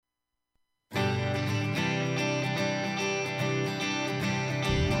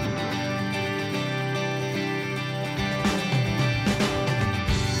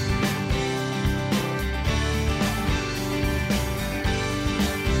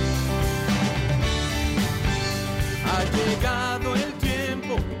Ha llegado el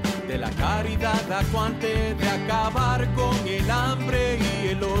tiempo de la caridad acuante, de acabar con el hambre y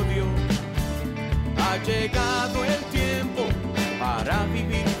el odio. Ha llegado el tiempo para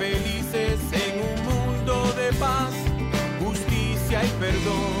vivir felices en un mundo de paz, justicia y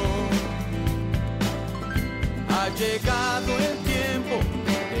perdón. Ha llegado el tiempo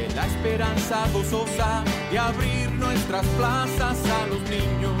de la esperanza gozosa, de abrir nuestras plazas a los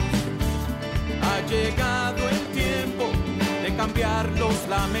niños. Ha llegado el tiempo de cambiar los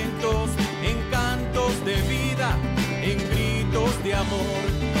lamentos en cantos de vida, en gritos de amor,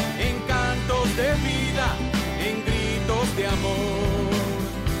 en cantos de vida, en gritos de amor.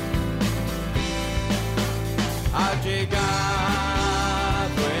 Ha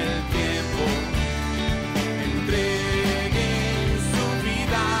llegado el tiempo, entreguen su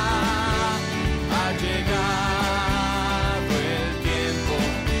vida. Ha llegado el tiempo,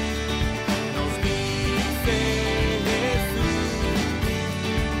 nos dice Jesús.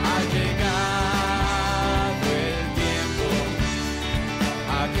 Ha llegado el tiempo,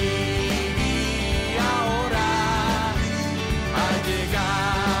 aquí y ahora. Ha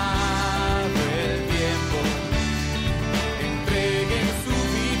llegado el tiempo, entreguen su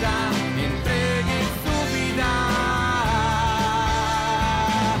vida, entreguen su vida.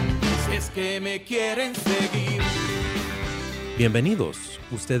 Si es que me quieren seguir. Bienvenidos.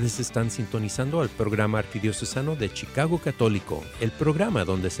 Ustedes están sintonizando al programa arquidiocesano de Chicago Católico, el programa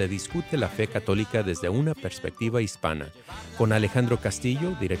donde se discute la fe católica desde una perspectiva hispana, con Alejandro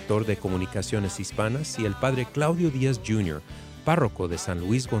Castillo, director de Comunicaciones Hispanas, y el padre Claudio Díaz Jr., párroco de San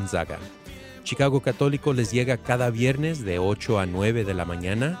Luis Gonzaga. Chicago Católico les llega cada viernes de 8 a 9 de la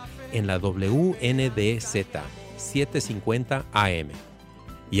mañana en la WNDZ 750 AM.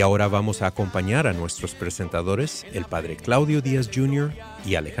 Y ahora vamos a acompañar a nuestros presentadores, el padre Claudio Díaz Jr.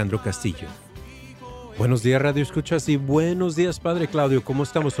 y Alejandro Castillo. Buenos días, Radio Escuchas, y buenos días, padre Claudio. ¿Cómo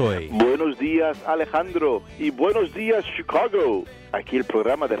estamos hoy? Buenos días, Alejandro, y buenos días, Chicago. Aquí el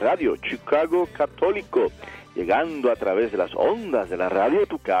programa de radio Chicago Católico, llegando a través de las ondas de la radio a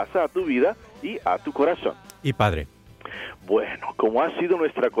tu casa, a tu vida y a tu corazón. Y padre. Bueno, como ha sido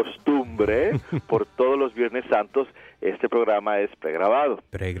nuestra costumbre, por todos los Viernes Santos, este programa es pregrabado.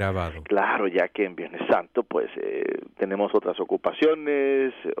 Pregrabado. Claro, ya que en Viernes Santo, pues, tenemos otras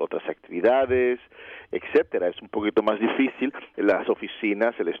ocupaciones, otras actividades, etcétera. Es un poquito más difícil. Las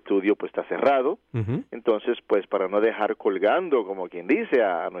oficinas, el estudio, pues, está cerrado. Uh-huh. Entonces, pues, para no dejar colgando, como quien dice,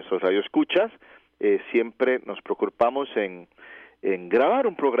 a nuestros radioescuchas, siempre nos preocupamos en grabar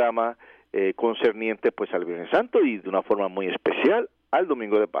un programa concerniente pues al Viernes Santo y de una forma muy especial al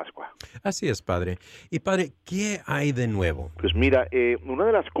Domingo de Pascua. Así es, padre. Y padre, ¿qué hay de nuevo? Pues mira, una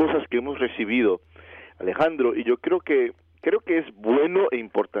de las cosas que hemos recibido, Alejandro, y yo creo que es bueno e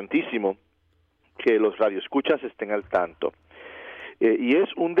importantísimo que los radioescuchas estén al tanto, y es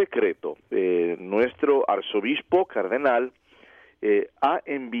un decreto. Nuestro arzobispo cardenal ha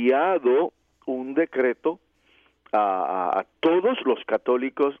enviado un decreto a todos los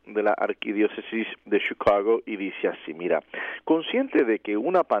católicos de la arquidiócesis de Chicago, y dice así: mira, consciente de que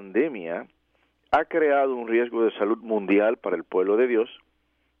una pandemia ha creado un riesgo de salud mundial para el pueblo de Dios,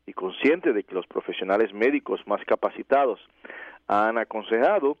 y consciente de que los profesionales médicos más capacitados han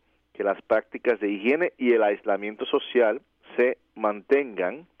aconsejado que las prácticas de higiene y el aislamiento social se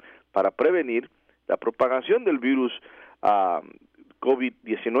mantengan para prevenir la propagación del virus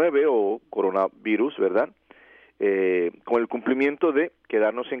COVID-19 o coronavirus, ¿verdad? Con el cumplimiento de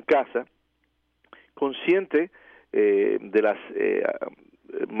quedarnos en casa, consciente de los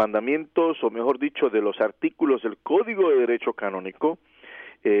mandamientos, o mejor dicho, de los artículos del Código de Derecho Canónico.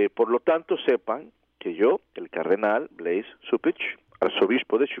 Por lo tanto, sepan que yo, el cardenal Blaise Cupich,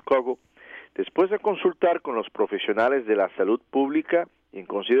 arzobispo de Chicago, después de consultar con los profesionales de la salud pública y en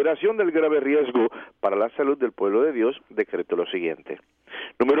consideración del grave riesgo para la salud del pueblo de Dios, decreto lo siguiente.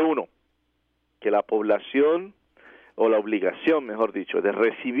 Número 1, que la población, o la obligación, mejor dicho, de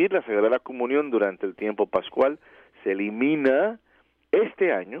recibir la Sagrada Comunión durante el tiempo pascual se elimina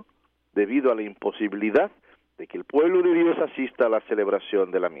este año debido a la imposibilidad de que el pueblo de Dios asista a la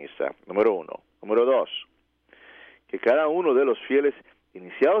celebración de la misa. Número 1. Número 2, que cada uno de los fieles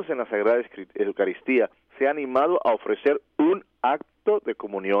iniciados en la Sagrada Eucaristía sea animado a ofrecer un acto de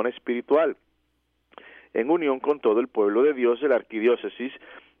comunión espiritual en unión con todo el pueblo de Dios de la arquidiócesis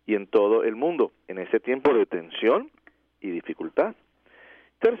y en todo el mundo, en este tiempo de tensión y dificultad.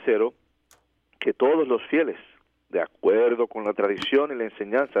 Tercero, que todos los fieles, de acuerdo con la tradición y la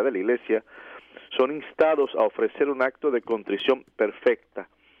enseñanza de la Iglesia, son instados a ofrecer un acto de contrición perfecta,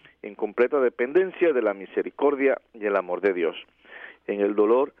 en completa dependencia de la misericordia y el amor de Dios, en el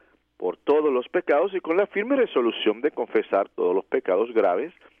dolor por todos los pecados y con la firme resolución de confesar todos los pecados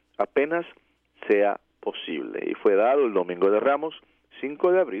graves apenas sea posible. Y fue dado el Domingo de Ramos,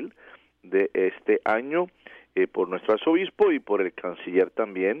 5 de abril de este año, por nuestro arzobispo y por el canciller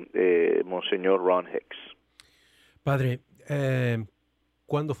también, Monseñor Ron Hicks. Padre,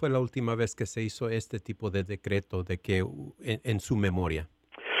 ¿cuándo fue la última vez que se hizo este tipo de decreto de que en su memoria?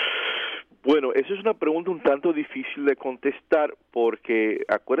 Bueno, esa es una pregunta un tanto difícil de contestar porque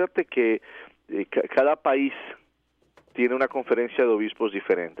acuérdate que cada país tiene una conferencia de obispos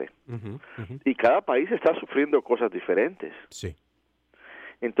diferente y cada país está sufriendo cosas diferentes. Sí.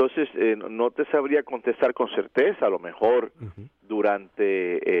 Entonces, no te sabría contestar con certeza, a lo mejor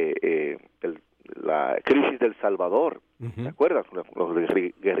durante la crisis del Salvador, ¿te acuerdas? Los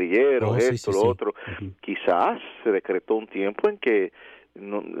guerrilleros, lo otro. Quizás se decretó un tiempo en que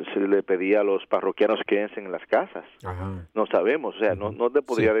se le pedía a los parroquianos que quédense en las casas. Ajá. No sabemos, o sea, no te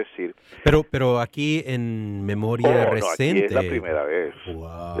podría decir. Pero aquí en memoria reciente. Aquí es la primera vez.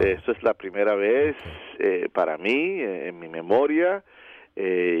 Wow. Esto es la primera vez para mí, en mi memoria,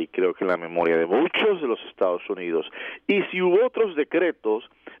 y creo que en la memoria de muchos de los Estados Unidos. Y si hubo otros decretos,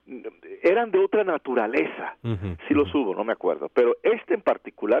 eran de otra naturaleza. Sí los hubo, no me acuerdo. Pero este en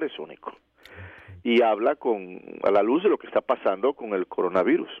particular es único. Y habla a la luz de lo que está pasando con el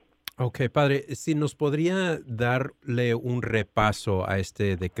coronavirus. Ok, padre, si nos podría darle un repaso a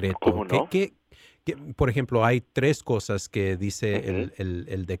este decreto. ¿Cómo no? Por ejemplo, hay 3 cosas que dice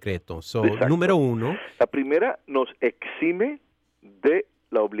el decreto. Número 1. La primera nos exime de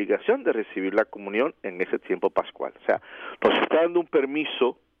la obligación de recibir la comunión en ese tiempo pascual. O sea, nos está dando un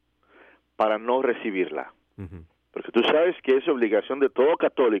permiso para no recibirla. Porque tú sabes que es obligación de todo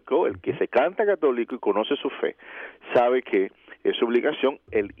católico, el que se canta católico y conoce su fe, sabe que es obligación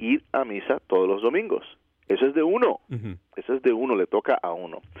el ir a misa todos los domingos. Eso es de uno. Eso es de uno, le toca a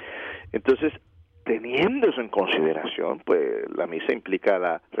uno. Entonces, teniendo eso en consideración, pues la misa implica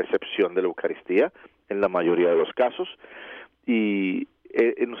la recepción de la Eucaristía en la mayoría de los casos y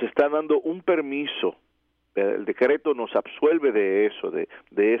nos está dando un permiso. El decreto nos absuelve de eso, de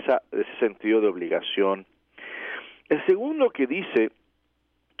ese sentido de obligación. El segundo que dice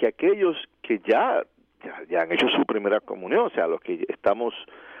que aquellos que ya han hecho su primera comunión, o sea, los que estamos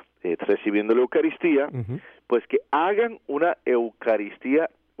recibiendo la Eucaristía, pues que hagan una Eucaristía,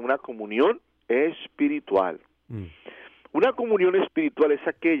 una comunión espiritual. Una comunión espiritual es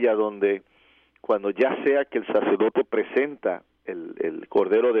aquella donde cuando ya sea que el sacerdote presenta el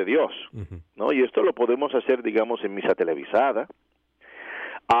Cordero de Dios, ¿no? Y esto lo podemos hacer, digamos, en misa televisada.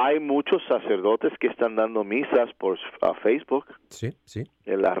 Hay muchos sacerdotes que están dando misas por Facebook,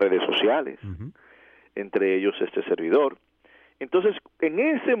 en las redes sociales, entre ellos este servidor. Entonces, en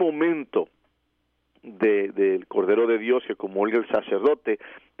ese momento del Cordero de Dios que comulga el sacerdote,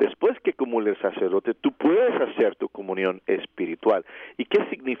 después que comulga el sacerdote, tú puedes hacer tu comunión espiritual. ¿Y qué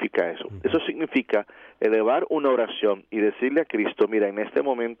significa eso? Eso significa elevar una oración y decirle a Cristo, mira, en este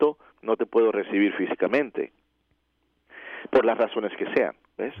momento no te puedo recibir físicamente, por las razones que sean,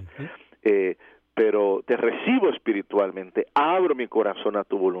 ¿ves? Pero te recibo espiritualmente, abro mi corazón a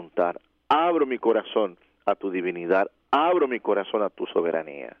tu voluntad, abro mi corazón a tu divinidad, abro mi corazón a tu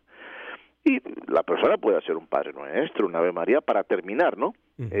soberanía. Y la persona puede hacer un Padre Nuestro, una Ave María para terminar, ¿no?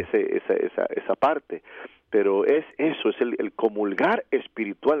 Esa parte. Pero es eso, es el comulgar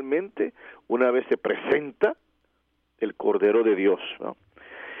espiritualmente una vez se presenta el Cordero de Dios, ¿no?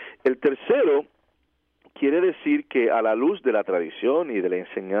 El tercero quiere decir que a la luz de la tradición y de la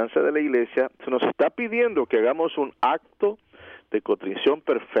enseñanza de la Iglesia, se nos está pidiendo que hagamos un acto de contrición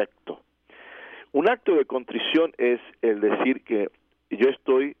perfecto. Un acto de contrición es el decir que yo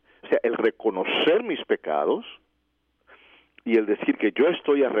estoy, o sea, el reconocer mis pecados y el decir que yo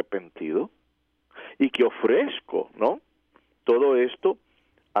estoy arrepentido y que ofrezco, ¿no?, todo esto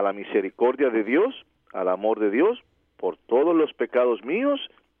a la misericordia de Dios, al amor de Dios, por todos los pecados míos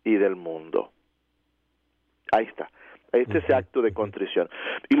y del mundo. Ahí está. Este es el acto de contrición.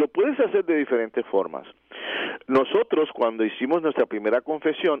 Y lo puedes hacer de diferentes formas. Nosotros, cuando hicimos nuestra primera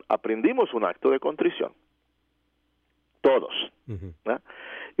confesión, aprendimos un acto de contrición. Todos. ¿No?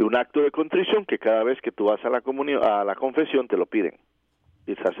 Y un acto de contrición que cada vez que tú vas a la comunión, a la confesión, te lo piden.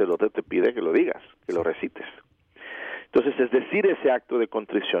 Y el sacerdote te pide que lo digas, que lo recites. Entonces, es decir, ese acto de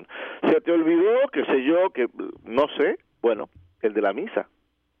contrición. ¿Se te olvidó, qué sé yo, que no sé? Bueno, el de la misa.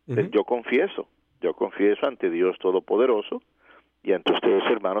 Yo confieso ante Dios Todopoderoso y ante ustedes,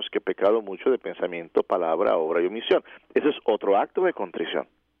 hermanos, que he pecado mucho de pensamiento, palabra, obra y omisión. Ese es otro acto de contrición.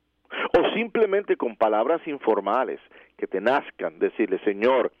 O simplemente con palabras informales que te nazcan, decirle,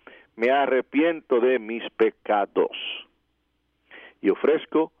 Señor, me arrepiento de mis pecados y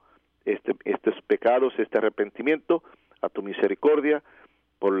ofrezco estos pecados, este arrepentimiento, a tu misericordia,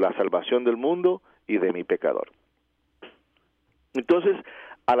 por la salvación del mundo y de mi pecador. Entonces,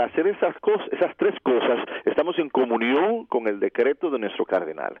 al hacer esas tres cosas, estamos en comunión con el decreto de nuestro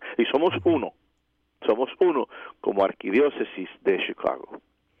cardenal. Y somos uno como arquidiócesis de Chicago.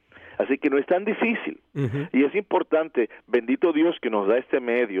 Así que no es tan difícil. Uh-huh. Y es importante, bendito Dios que nos da este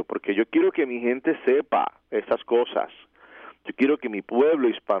medio, porque yo quiero que mi gente sepa estas cosas. Yo quiero que mi pueblo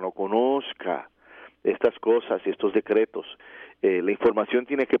hispano conozca estas cosas y estos decretos. La información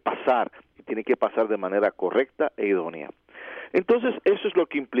tiene que pasar, y tiene que pasar de manera correcta e idónea. Entonces, eso es lo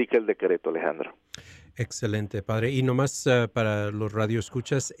que implica el decreto, Alejandro. Excelente, padre. Y nomás para los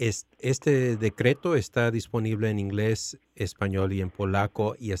radioescuchas, este decreto está disponible en inglés, español y en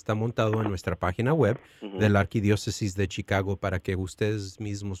polaco, y está montado en nuestra página web de la Arquidiócesis de Chicago para que ustedes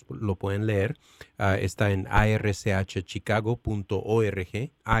mismos lo pueden leer. Está en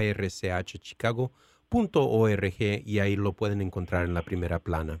archchicago.org, archchicago.org, y ahí lo pueden encontrar en la primera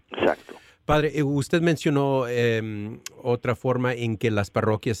plana. Exacto. Padre, usted mencionó otra forma en que las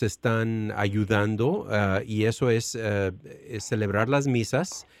parroquias están ayudando, y eso es celebrar las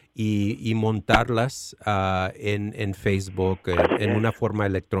misas y montarlas en Facebook, en una forma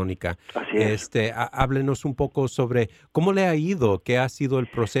electrónica. Así es. Háblenos un poco sobre cómo le ha ido, qué ha sido el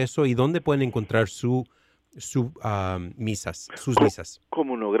proceso y dónde pueden encontrar sus misas.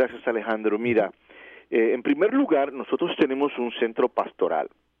 Cómo no, gracias, Alejandro. Mira, en primer lugar, nosotros tenemos un centro pastoral.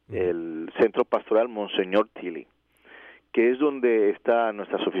 El Centro Pastoral Monseñor Tilly, que es donde están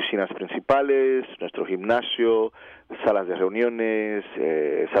nuestras oficinas principales, nuestro gimnasio, salas de reuniones,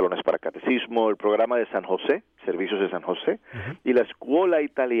 salones para catecismo, el programa de San José, servicios de San José, y la Escuela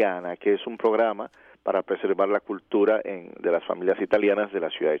Italiana, que es un programa para preservar la cultura de las familias italianas de la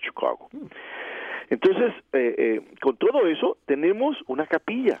ciudad de Chicago. Entonces, con todo eso, tenemos una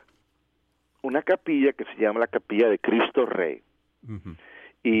capilla que se llama la Capilla de Cristo Rey.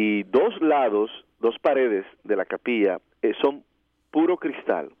 Y dos paredes de la capilla son puro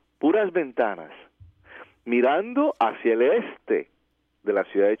cristal, puras ventanas, mirando hacia el este de la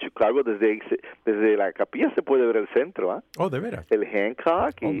ciudad de Chicago. Desde la capilla se puede ver el centro, ¿ah? Oh, ¿de veras? El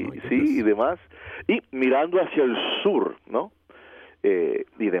Hancock y demás, y mirando hacia el sur, ¿no?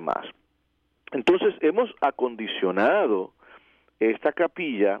 Y demás. Entonces hemos acondicionado esta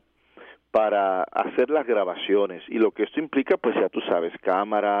capilla para hacer las grabaciones, y lo que esto implica, pues ya tú sabes,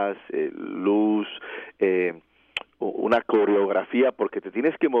 cámaras, luz, una coreografía, porque te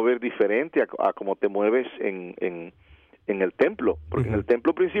tienes que mover diferente a como te mueves en el templo, porque en el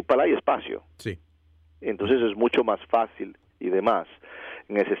templo principal hay espacio. Sí. Entonces es mucho más fácil y demás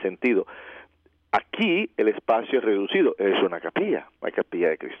en ese sentido. Aquí el espacio es reducido, es una capilla, la capilla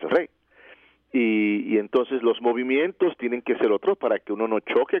de Cristo Rey. Y entonces los movimientos tienen que ser otros para que uno no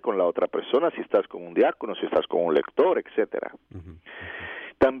choque con la otra persona, si estás con un diácono, si estás con un lector, etcétera.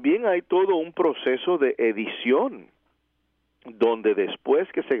 También hay todo un proceso de edición, donde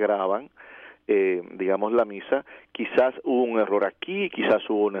después que se graban, digamos, la misa, quizás hubo un error aquí, quizás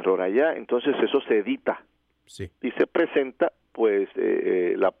hubo un error allá, entonces eso se edita. Sí. Y se presenta, pues,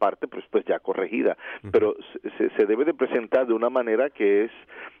 la parte pues ya corregida. Pero se debe de presentar de una manera que es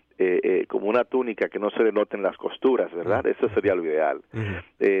como una túnica, que no se denoten las costuras, ¿verdad? Eso sería lo ideal.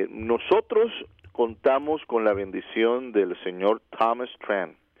 Nosotros contamos con la bendición del señor Thomas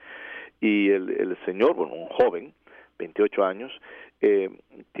Tran, y el señor, bueno, un joven, 28 años,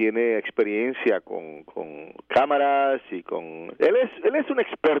 tiene experiencia con cámaras y con... Él es un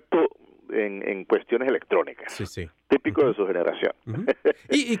experto en cuestiones electrónicas. Sí. Típico de su generación.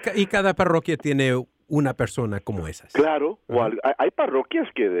 Y cada parroquia tiene una persona como esas. Claro, hay parroquias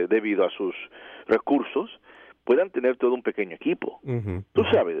que debido a sus recursos puedan tener todo un pequeño equipo. Tú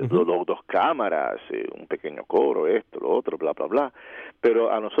sabes, dos cámaras, un pequeño coro, esto, lo otro, bla, bla, bla.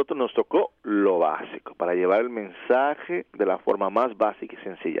 Pero a nosotros nos tocó lo básico, para llevar el mensaje de la forma más básica y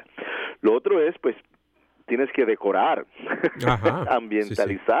sencilla. Lo otro es, pues, tienes que decorar,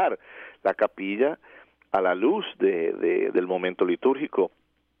 ambientalizar la capilla a la luz del momento litúrgico.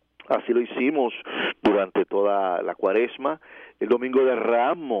 Así lo hicimos durante toda la Cuaresma. El Domingo de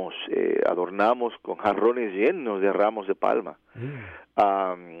Ramos adornamos con jarrones llenos de ramos de palma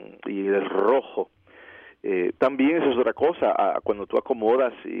y el rojo. También eso es otra cosa, cuando tú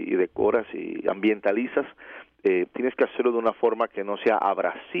acomodas y decoras y ambientalizas, tienes que hacerlo de una forma que no sea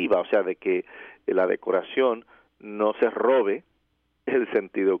abrasiva, o sea, de que la decoración no se robe el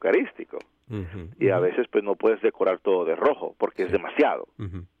sentido eucarístico. Y a veces pues no puedes decorar todo de rojo porque es demasiado,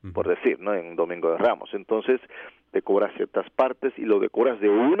 por decir, ¿no? En Domingo de Ramos. Entonces decoras ciertas partes y lo decoras de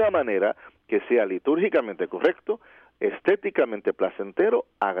una manera que sea litúrgicamente correcto estéticamente placentero,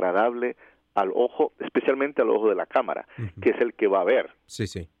 agradable al ojo, especialmente al ojo de la cámara, que es el que va a ver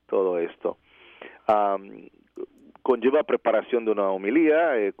todo esto. Conlleva preparación de una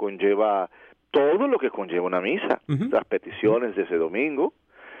homilía, conlleva todo lo que conlleva una misa, las peticiones de ese domingo,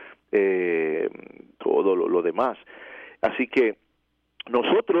 todo lo demás. Así que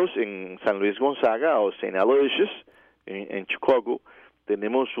nosotros en San Luis Gonzaga o St. Aloysius, en Chicago,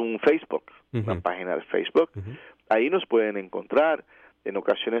 tenemos un Facebook, una página de Facebook. Ahí nos pueden encontrar, en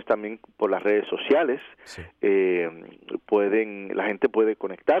ocasiones también por las redes sociales. La gente puede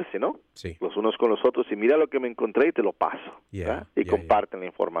conectarse, ¿no? Los unos con los otros, y mira lo que me encontré y te lo paso. Y comparten la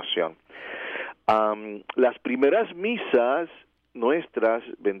información. Las primeras misas nuestras,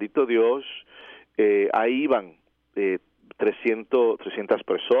 bendito Dios, ahí iban 300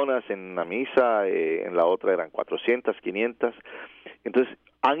 personas en una misa, en la otra eran 400, 500. Entonces,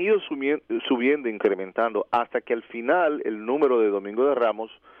 han ido subiendo, incrementando, hasta que al final el número de Domingo de Ramos,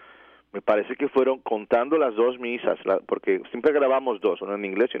 me parece que fueron contando las dos misas, porque siempre grabamos dos, una en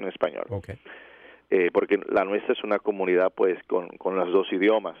inglés y una en español. Porque la nuestra es una comunidad pues con los dos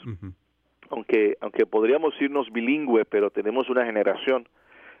idiomas. Aunque podríamos irnos bilingüe, pero tenemos una generación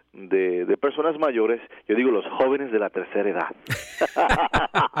de personas mayores, yo digo los jóvenes de la tercera edad,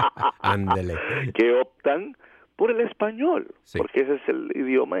 Ándele. que optan por el español, porque ese es el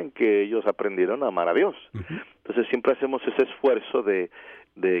idioma en que ellos aprendieron a amar a Dios. Entonces siempre hacemos ese esfuerzo de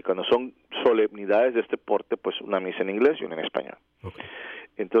cuando son solemnidades de este porte, pues una misa en inglés y una en español.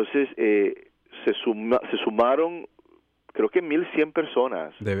 Entonces se sumaron, creo que 1,100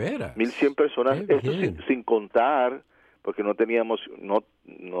 personas. ¿De veras? 1,100 personas, eso sin contar, porque no teníamos, no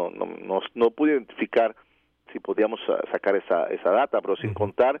pude identificar si podíamos sacar esa data, pero sin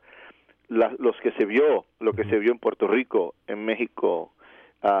contar lo que se vio en Puerto Rico, en México,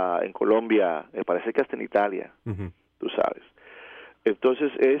 en Colombia, me parece que hasta en Italia, tú sabes.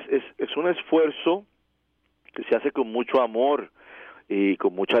 Entonces es un esfuerzo que se hace con mucho amor y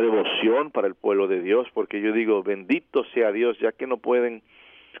con mucha devoción para el pueblo de Dios, porque yo digo, bendito sea Dios, ya que no pueden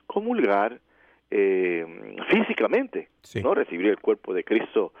comulgar físicamente, ¿no? Recibir el cuerpo de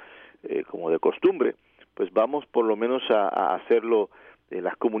Cristo como de costumbre, pues vamos por lo menos a hacerlo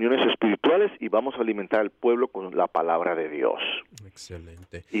las comuniones espirituales y vamos a alimentar al pueblo con la palabra de Dios.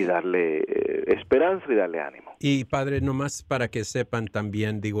 Excelente. Y darle esperanza y darle ánimo. Y Padre, nomás para que sepan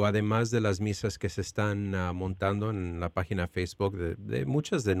también, digo, además de las misas que se están montando en la página Facebook de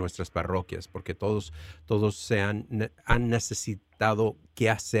muchas de nuestras parroquias, porque todos han necesitado que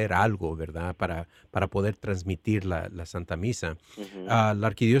hacer algo, ¿verdad? Para poder transmitir la Santa Misa. La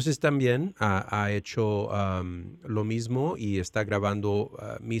Arquidiócesis también ha hecho lo mismo y está grabando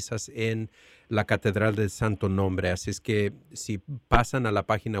misas en la Catedral del Santo Nombre. Así es que si pasan a la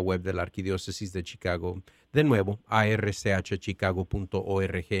página web de la Arquidiócesis de Chicago, de nuevo, archchicago.org,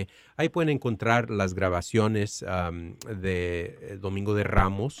 ahí pueden encontrar las grabaciones de Domingo de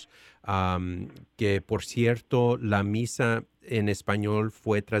Ramos, que por cierto, la misa en español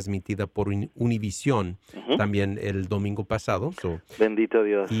fue transmitida por Univisión también el domingo pasado. Bendito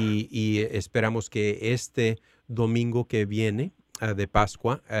Dios. Y esperamos que este domingo que viene de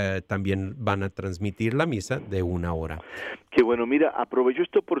Pascua también van a transmitir la misa de 1 hora. Qué bueno. Mira, aprovecho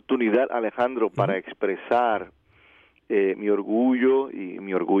esta oportunidad, Alejandro, para expresar mi orgullo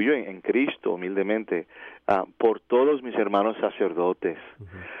en Cristo, humildemente, por todos mis hermanos sacerdotes.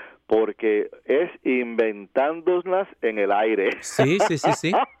 Porque es inventándolas en el aire. Sí.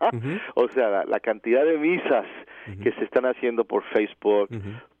 O sea, la cantidad de misas que se están haciendo por Facebook,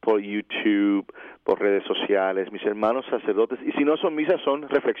 por YouTube, por redes sociales, mis hermanos sacerdotes, y si no son misas, son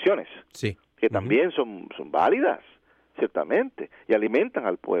reflexiones, que también son válidas, ciertamente, y alimentan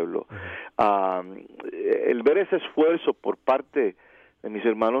al pueblo. El ver ese esfuerzo por parte de mis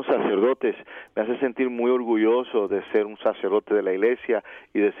hermanos sacerdotes me hace sentir muy orgulloso de ser un sacerdote de la iglesia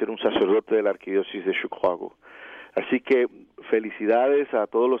y de ser un sacerdote de la Arquidiócesis de Chicago. Así que felicidades a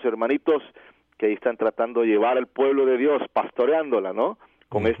todos los hermanitos que ahí están tratando de llevar al pueblo de Dios, pastoreándola, ¿no?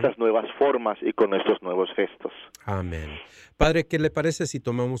 Con estas nuevas formas y con estos nuevos gestos. Amén. Padre, ¿qué le parece si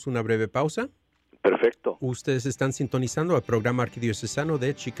tomamos una breve pausa? Perfecto. Ustedes están sintonizando al programa arquidiocesano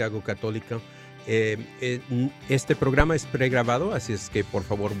de Chicago Católica. Este programa es pregrabado, así es que por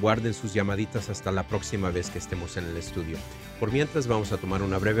favor guarden sus llamaditas hasta la próxima vez que estemos en el estudio. Por mientras vamos a tomar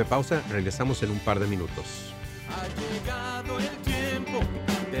una breve pausa, regresamos en un par de minutos. Ha llegado el tiempo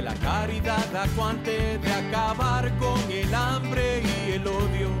de la caridad acuante, de acabar con el hambre y el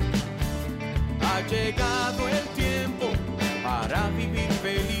odio. Ha llegado el tiempo para vivir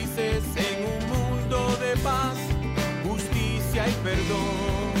felices en un mundo de paz, justicia y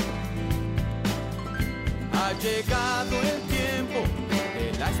perdón. Ha llegado el tiempo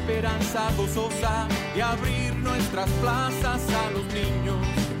de la esperanza gozosa de abrir nuestras plazas a los niños.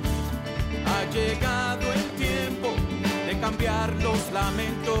 Ha llegado el tiempo de cambiar los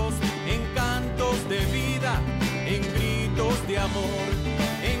lamentos en cantos de vida, en gritos de amor,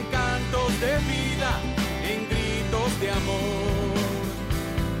 en cantos de vida, en gritos de amor.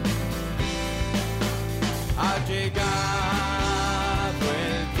 Ha llegado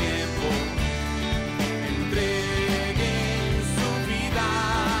el tiempo, entreguen su vida.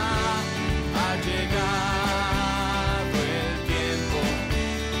 Ha llegado el tiempo,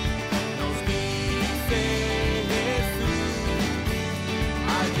 nos dice Jesús.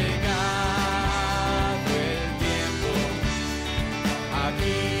 Ha llegado el tiempo,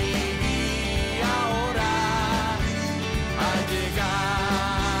 aquí y ahora. Ha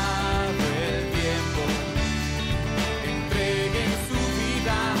llegado el tiempo. Entreguen su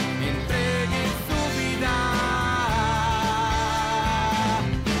vida, entreguen su vida.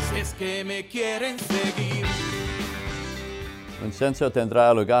 Si es que me quieren seguir. Un censo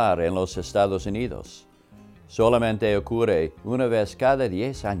tendrá lugar en los Estados Unidos. Solamente ocurre una vez cada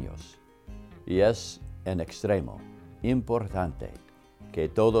 10 años. Y es en extremo importante que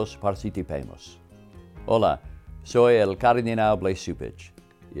todos participemos. Hola, soy el cardenal Blaise Cupich.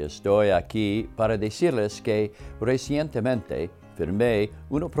 Y estoy aquí para decirles que recientemente firmé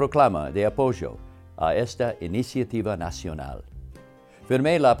una proclama de apoyo a esta iniciativa nacional.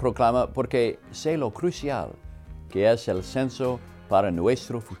 Firmé la proclama porque sé lo crucial que es el censo para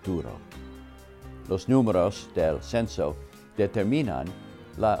nuestro futuro. Los números del censo determinan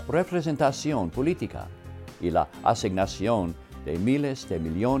la representación política y la asignación de miles de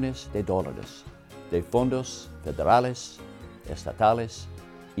millones de dólares de fondos federales, estatales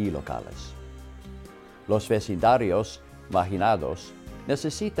y locales. Los vecindarios marginados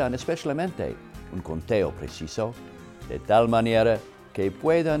necesitan especialmente un conteo preciso, de tal manera que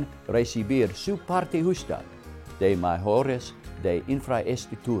puedan recibir su parte justa de mejoras de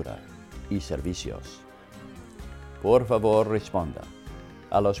infraestructura y servicios. Por favor, responda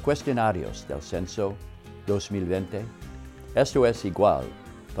a los cuestionarios del Censo 2020. Esto es igual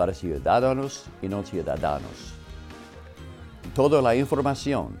para ciudadanos y no ciudadanos. Toda la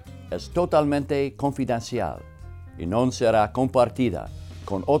información es totalmente confidencial y no será compartida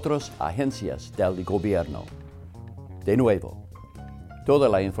con otras agencias del gobierno. De nuevo, toda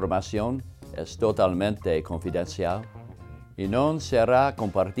la información es totalmente confidencial y no será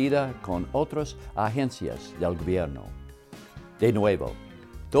compartida con otras agencias del gobierno. De nuevo,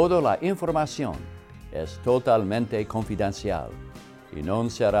 toda la información es totalmente confidencial y no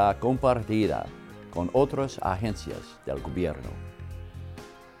será compartida con otras agencias del gobierno.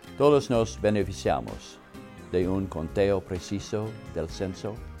 Todos nos beneficiamos de un conteo preciso del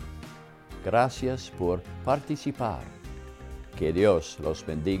censo. Gracias por participar. Que Dios los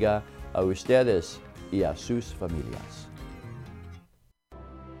bendiga a ustedes y a sus familias.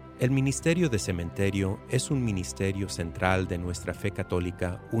 El Ministerio de Cementerio es un ministerio central de nuestra fe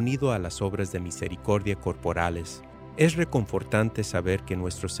católica unido a las obras de misericordia corporales. Es reconfortante saber que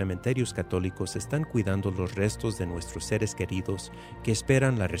nuestros cementerios católicos están cuidando los restos de nuestros seres queridos que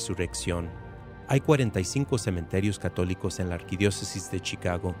esperan la resurrección. Hay 45 cementerios católicos en la Arquidiócesis de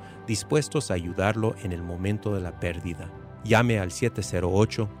Chicago dispuestos a ayudarlo en el momento de la pérdida. Llame al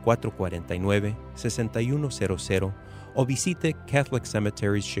 708-449-6100 o visite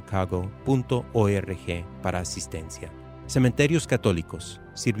catholiccemeterieschicago.org para asistencia. Cementerios Católicos,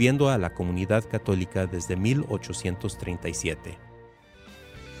 sirviendo a la comunidad católica desde 1837.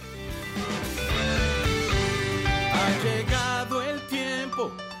 Ha llegado el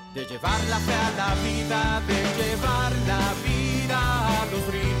tiempo de llevar la fe a la vida, de llevar la vida a los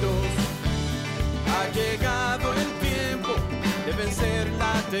ritos. Ha llegado el tiempo de vencer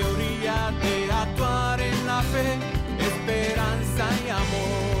la teoría, de actuar en la fe, esperanza y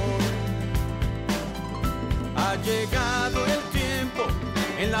amor. Ha llegado el tiempo,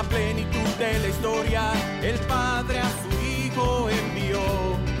 en la plenitud de la historia, el Padre a su Hijo envió.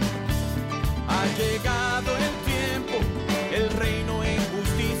 Ha llegado el tiempo, el reino en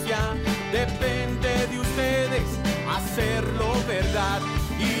justicia, depende de ustedes hacerlo verdad.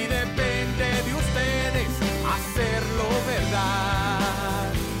 Y depende de ustedes hacerlo verdad.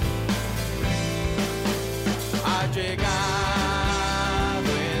 Ha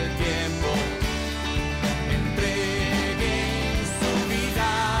llegado el tiempo, entreguen su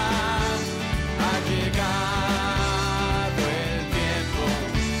vida. Ha llegado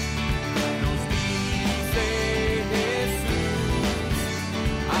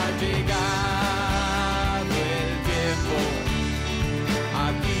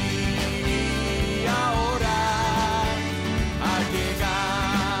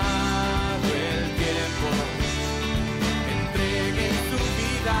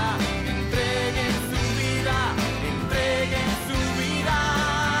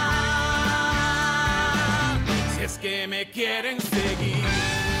quieren seguir.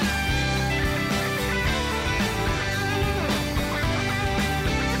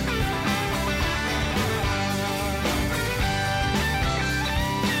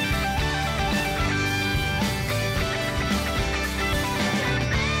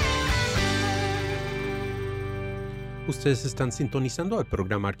 Ustedes están sintonizando al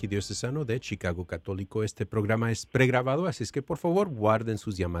programa arquidiocesano de Chicago Católico. Este programa es pregrabado, así es que por favor guarden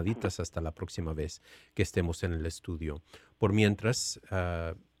sus llamaditas hasta la próxima vez que estemos en el estudio. Por mientras,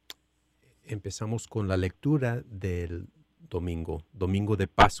 empezamos con la lectura del domingo de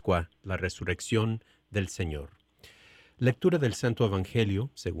Pascua, la resurrección del Señor. Lectura del Santo Evangelio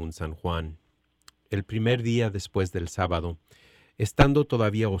según San Juan. El primer día después del sábado, estando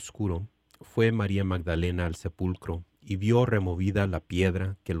todavía oscuro, fue María Magdalena al sepulcro y vio removida la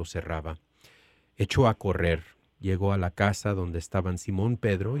piedra que lo cerraba. Echó a correr, llegó a la casa donde estaban Simón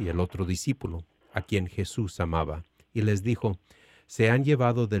Pedro y el otro discípulo, a quien Jesús amaba, y les dijo: se han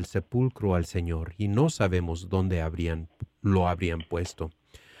llevado del sepulcro al Señor, y no sabemos dónde lo habrían puesto.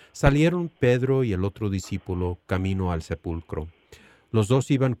 Salieron Pedro y el otro discípulo camino al sepulcro. Los dos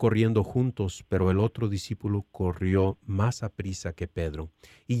iban corriendo juntos, pero el otro discípulo corrió más aprisa que Pedro,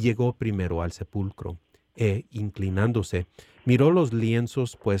 y llegó primero al sepulcro. Inclinándose, miró los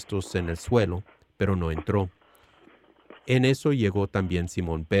lienzos puestos en el suelo, pero no entró. En eso llegó también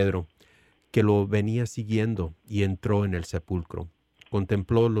Simón Pedro, que lo venía siguiendo, y entró en el sepulcro.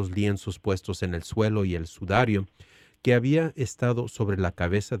 Contempló los lienzos puestos en el suelo y el sudario que había estado sobre la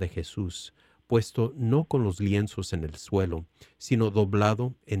cabeza de Jesús, puesto no con los lienzos en el suelo, sino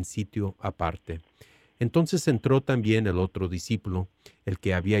doblado en sitio aparte. Entonces entró también el otro discípulo, el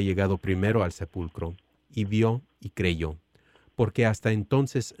que había llegado primero al sepulcro, y vio y creyó, porque hasta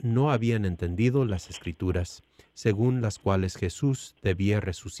entonces no habían entendido las Escrituras, según las cuales Jesús debía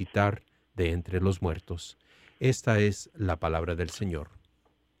resucitar de entre los muertos. Esta es la palabra del Señor.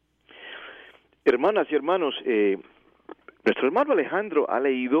 Hermanas y hermanos, nuestro hermano Alejandro ha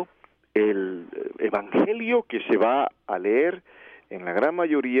leído el Evangelio que se va a leer en la gran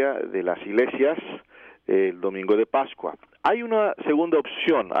mayoría de las iglesias el domingo de Pascua. Hay una segunda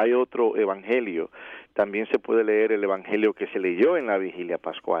opción, hay otro Evangelio. También se puede leer el Evangelio que se leyó en la vigilia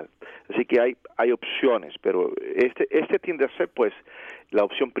pascual. Así que hay opciones, pero este tiende a ser pues la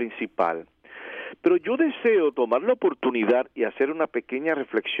opción principal. Pero yo deseo tomar la oportunidad y hacer una pequeña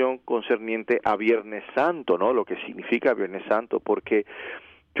reflexión concerniente a Viernes Santo, ¿no? Lo que significa Viernes Santo, porque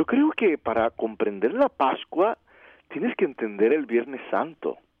yo creo que para comprender la Pascua tienes que entender el Viernes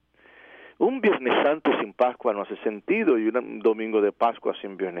Santo. Un Viernes Santo sin Pascua no hace sentido, y un domingo de Pascua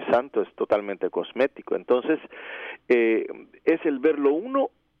sin Viernes Santo es totalmente cosmético. Entonces, es el ver lo uno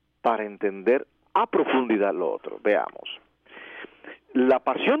para entender a profundidad lo otro. Veamos. La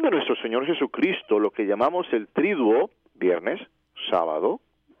pasión de nuestro Señor Jesucristo, lo que llamamos el triduo, viernes, sábado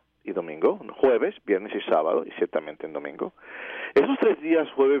y domingo, jueves, viernes y sábado, y ciertamente en domingo. Esos 3 días,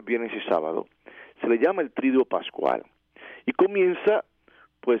 jueves, viernes y sábado, se le llama el triduo pascual. Y comienza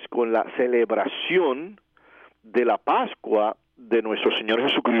pues con la celebración de la Pascua de nuestro Señor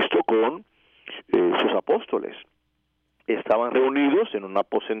Jesucristo con sus apóstoles. Estaban reunidos en un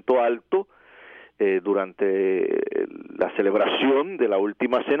aposento alto durante la celebración de la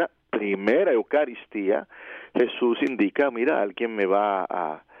última cena, primera Eucaristía. Jesús indica: mira, alguien me va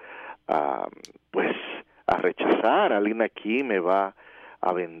a rechazar, alguien aquí me va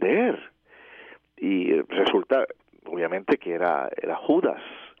a vender. Y resulta obviamente que era Judas.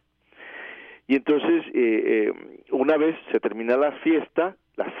 Y entonces, una vez se termina la fiesta,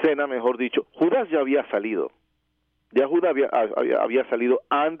 la cena, mejor dicho, Judas ya había salido. Ya Judas había salido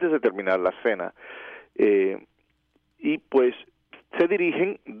antes de terminar la cena. Y pues se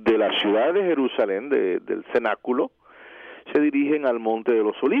dirigen de la ciudad de Jerusalén, del cenáculo, se dirigen al Monte de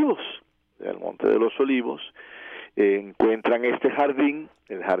los Olivos. Al Monte de los Olivos encuentran este jardín,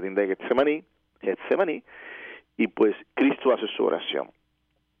 el jardín de Getsemaní, y pues Cristo hace su oración.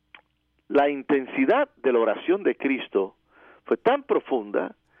 La intensidad de la oración de Cristo fue tan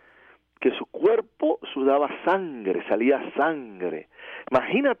profunda que su cuerpo sudaba sangre, salía sangre.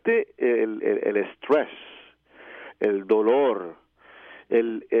 Imagínate el estrés, el dolor,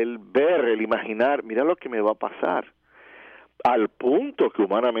 el ver, el imaginar, mira lo que me va a pasar. Al punto que,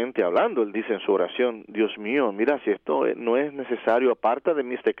 humanamente hablando, él dice en su oración: Dios mío, mira, si esto no es necesario, aparta de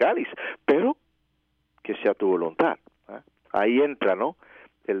mí este cáliz, pero que sea tu voluntad. Ahí entra, ¿no?,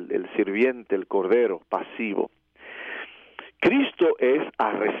 el sirviente, el cordero pasivo. Cristo es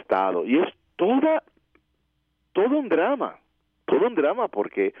arrestado y es todo un drama,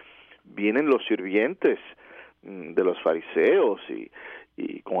 porque vienen los sirvientes de los fariseos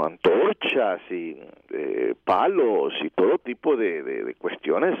con antorchas y palos y todo tipo de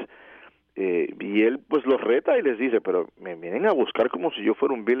cuestiones. Y él pues los reta y les dice, pero me vienen a buscar como si yo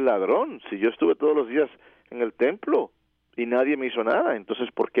fuera un vil ladrón, si yo estuve todos los días en el templo y nadie me hizo nada, entonces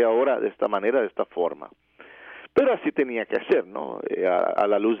 ¿por qué ahora de esta manera, de esta forma? Pero así tenía que hacer, ¿no? A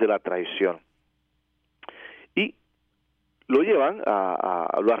la luz de la traición. Y lo llevan,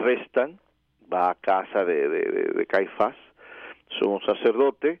 lo arrestan, va a casa de Caifás, sumo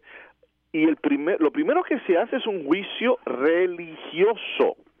sacerdote, y lo primero que se hace es un juicio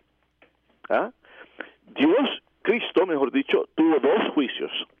religioso. ¿Ah? Cristo, mejor dicho, tuvo dos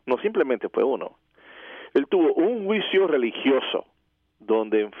juicios, no simplemente fue uno. Él tuvo un juicio religioso,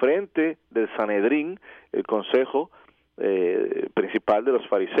 donde enfrente del Sanedrín, el consejo principal de los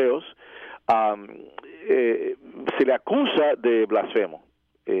fariseos, se le acusa de blasfemo,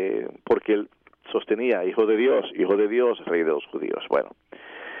 porque él sostenía, hijo de Dios, rey de los judíos. Bueno,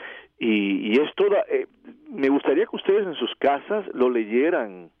 y es toda, me gustaría que ustedes en sus casas lo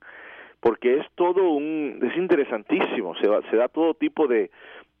leyeran, porque es es interesantísimo, se da todo tipo de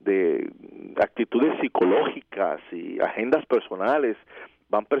actitudes psicológicas y agendas personales,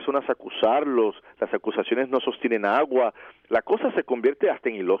 van personas a acusarlos, las acusaciones no sostienen agua, la cosa se convierte hasta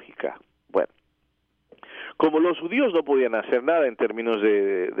en ilógica. Bueno, como los judíos no podían hacer nada en términos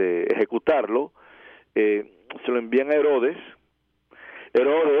de ejecutarlo, se lo envían a Herodes,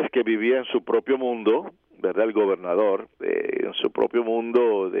 que vivía en su propio mundo, ¿verdad? El gobernador, en su propio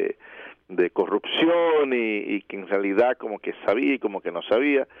mundo de corrupción y que en realidad como que sabía y como que no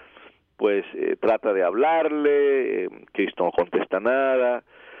sabía, pues trata de hablarle, Cristo no contesta nada,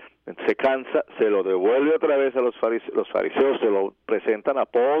 se cansa, se lo devuelve otra vez a los fariseos, se lo presentan a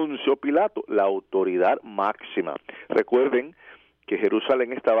Poncio Pilato, la autoridad máxima. Recuerden que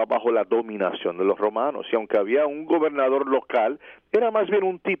Jerusalén estaba bajo la dominación de los romanos, y aunque había un gobernador local, era más bien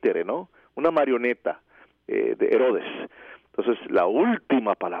un títere, ¿no? Una marioneta de Herodes. Entonces, la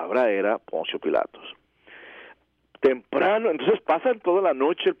última palabra era Poncio Pilatos. Temprano, entonces pasan toda la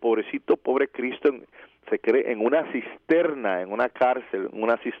noche el pobre Cristo, se cree en una cisterna, en una cárcel, en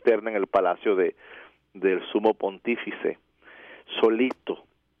una cisterna en el palacio del sumo pontífice, solito.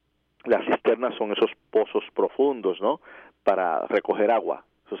 Las cisternas son esos pozos profundos, ¿no? Para recoger agua,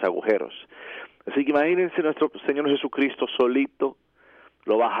 esos agujeros. Así que imagínense nuestro Señor Jesucristo solito,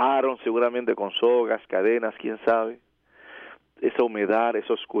 lo bajaron seguramente con sogas, cadenas, quién sabe. Esa humedad,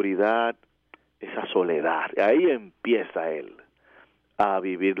 esa oscuridad, esa soledad. Ahí empieza él a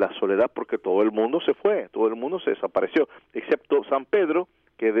vivir la soledad, porque todo el mundo se fue, todo el mundo se desapareció, excepto San Pedro,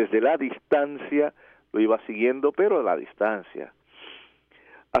 que desde la distancia lo iba siguiendo, pero a la distancia.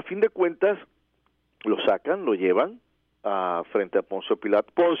 A fin de cuentas, lo sacan, lo llevan frente a Poncio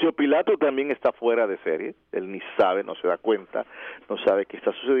Pilato. Poncio Pilato también está fuera de serie, él ni sabe, no se da cuenta, no sabe qué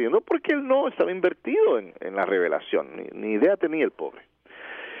está sucediendo, porque él no estaba invertido en la revelación, ni idea tenía el pobre.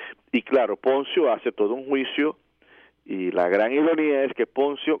 Y claro, Poncio hace todo un juicio, y la gran ironía es que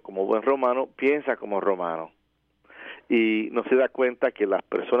Poncio, como buen romano, piensa como romano, y no se da cuenta que las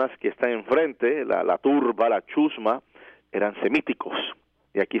personas que están enfrente, la turba, la chusma, eran semíticos.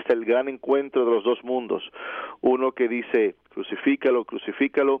 Y aquí está el gran encuentro de los dos mundos. Uno que dice, crucifícalo,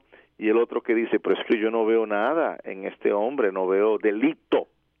 crucifícalo, y el otro que dice, pero es que yo no veo nada en este hombre, no veo delito,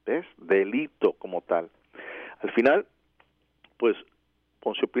 ¿ves? Delito como tal. Al final, pues,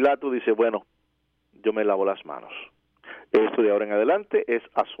 Poncio Pilato dice, bueno, yo me lavo las manos. Esto de ahora en adelante es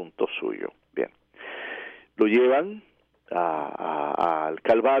asunto suyo. Bien. Lo llevan al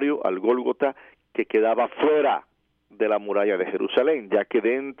Calvario, al Gólgota, que quedaba fuera de la muralla de Jerusalén, ya que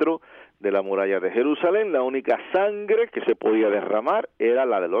dentro de la muralla de Jerusalén la única sangre que se podía derramar era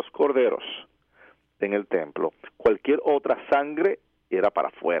la de los corderos en el templo. Cualquier otra sangre era para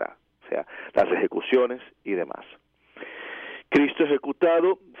afuera, o sea, las ejecuciones y demás. Cristo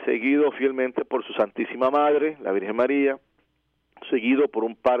ejecutado, seguido fielmente por su Santísima Madre, la Virgen María, seguido por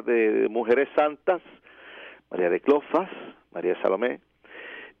un par de mujeres santas, María de Clofas, María de Salomé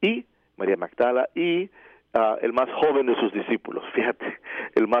y María Magdala, y el más joven de sus discípulos, fíjate,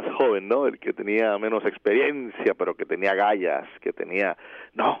 el más joven, ¿no? El que tenía menos experiencia, pero que tenía agallas, que tenía,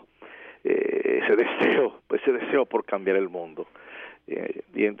 ese deseo por cambiar el mundo.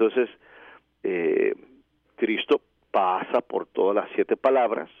 Y entonces, Cristo pasa por todas las 7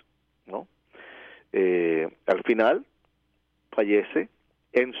 palabras, ¿no? Al final, fallece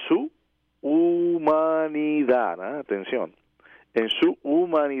en su humanidad, ¿eh? Atención, en su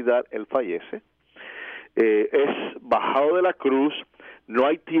humanidad él fallece. Es bajado de la cruz, no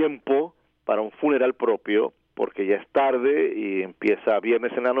hay tiempo para un funeral propio, porque ya es tarde y empieza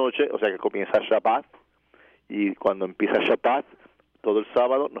viernes en la noche, o sea que comienza Shabbat, y cuando empieza Shabbat, todo el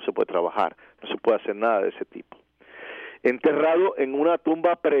sábado no se puede trabajar, no se puede hacer nada de ese tipo. Enterrado en una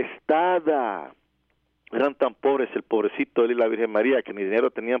tumba prestada. Eran tan pobres, el pobrecito él y la Virgen María, que ni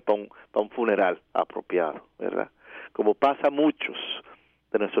dinero tenían para un funeral apropiado, ¿verdad? Como pasa a muchos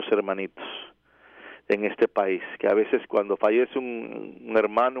de nuestros hermanitos en este país, que a veces cuando fallece un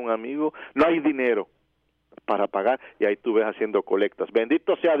hermano, un amigo, no hay dinero para pagar, y ahí tú ves haciendo colectas.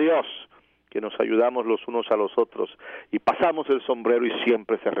 Bendito sea Dios, que nos ayudamos los unos a los otros, y pasamos el sombrero y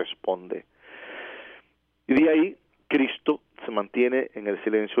siempre se responde. Y de ahí, Cristo se mantiene en el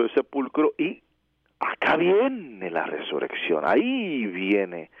silencio del sepulcro, y acá viene la resurrección, ahí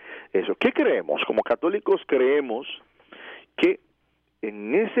viene eso. ¿Qué creemos? Como católicos creemos que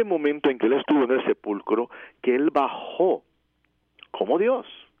en ese momento en que Él estuvo en el sepulcro, que Él bajó como Dios,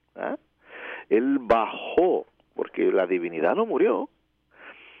 ¿eh? Él bajó, porque la divinidad no murió,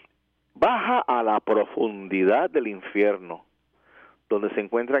 baja a la profundidad del infierno, donde se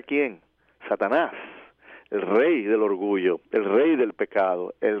encuentra ¿quién? Satanás, el rey del orgullo, el rey del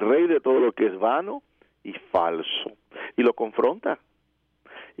pecado, el rey de todo lo que es vano y falso, y lo confronta,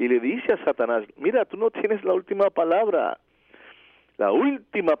 y le dice a Satanás, mira, tú no tienes la última palabra, la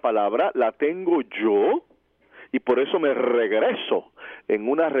última palabra la tengo yo, y por eso me regreso en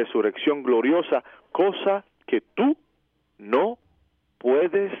una resurrección gloriosa, cosa que tú no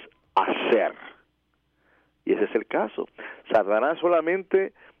puedes hacer. Y ese es el caso. Satanás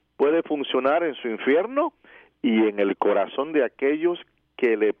solamente puede funcionar en su infierno y en el corazón de aquellos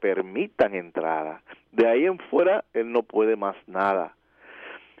que le permitan entrada. De ahí en fuera, él no puede más nada.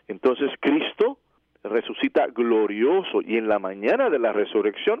 Entonces Cristo resucita glorioso, y en la mañana de la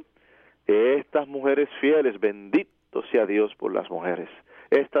resurrección, estas mujeres fieles, bendito sea Dios por las mujeres,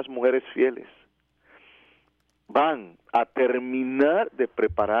 estas mujeres fieles van a terminar de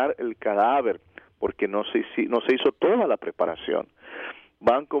preparar el cadáver, porque no se hizo toda la preparación.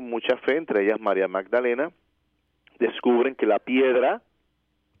 Van con mucha fe, entre ellas María Magdalena, descubren que la piedra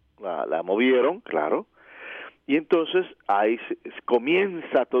la movieron, claro, y entonces ahí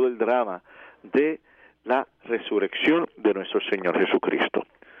comienza todo el drama de la resurrección de nuestro Señor Jesucristo.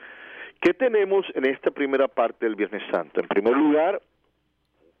 ¿Qué tenemos en esta primera parte del Viernes Santo? En primer lugar,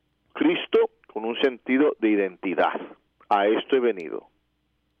 Cristo con un sentido de identidad. A esto he venido.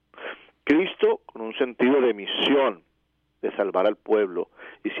 Cristo con un sentido de misión, de salvar al pueblo.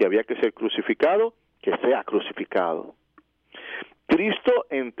 Y si había que ser crucificado, que sea crucificado. Cristo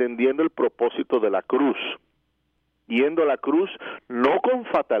entendiendo el propósito de la cruz, yendo a la cruz no con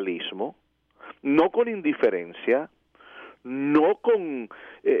fatalismo, no con indiferencia, no con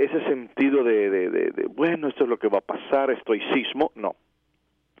ese sentido de bueno, esto es lo que va a pasar, estoicismo, no.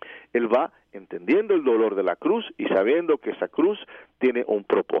 Él va entendiendo el dolor de la cruz y sabiendo que esa cruz tiene un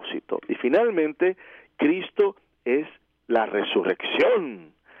propósito. Y finalmente, Cristo es la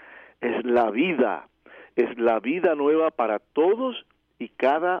resurrección, es la vida nueva para todos y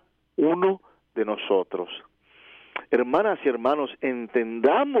cada uno de nosotros. Hermanas y hermanos,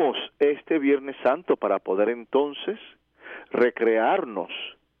 entendamos este Viernes Santo para poder entonces recrearnos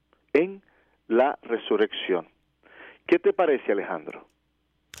en la resurrección. ¿Qué te parece, Alejandro?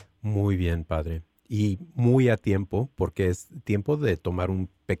 Muy bien, Padre. Y muy a tiempo, porque es tiempo de tomar un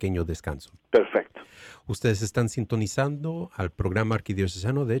pequeño descanso. Perfecto. Ustedes están sintonizando al programa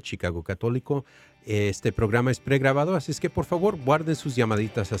arquidiocesano de Chicago Católico. Este programa es pregrabado, así es que por favor guarden sus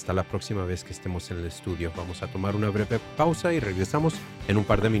llamaditas hasta la próxima vez que estemos en el estudio. Vamos a tomar una breve pausa y regresamos en un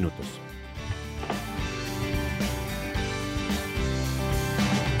par de minutos.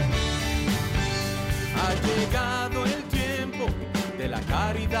 Ha llegado el tiempo de la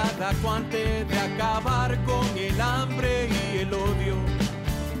caridad acuante, de acabar con el hambre y el odio.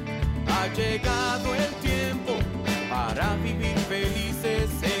 Ha llegado el tiempo para vivir felices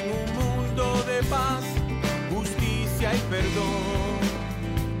en un mundo de paz, justicia y perdón.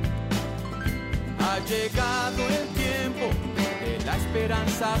 Ha llegado el tiempo de la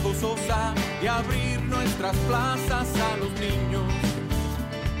esperanza gozosa, de abrir nuestras plazas a los niños.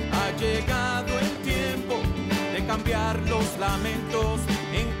 Ha llegado el tiempo de cambiar los lamentos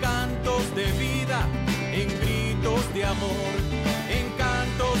en cantos de vida, en gritos de amor, en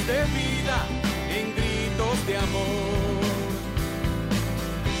cantos de vida, en gritos de amor.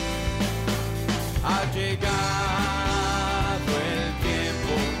 Ha llegado el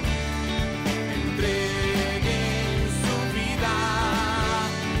tiempo, entreguen su vida.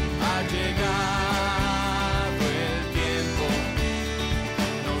 Ha llegado el tiempo,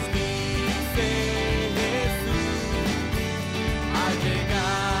 nos dice Jesús. Ha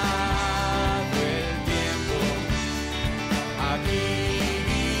llegado el tiempo, aquí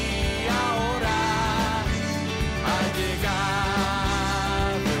y ahora. Ha llegado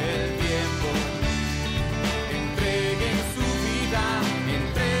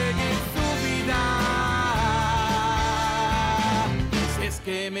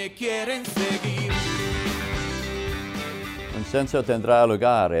me quieren seguir. Un censo tendrá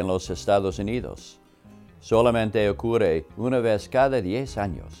lugar en los Estados Unidos. Solamente ocurre una vez cada 10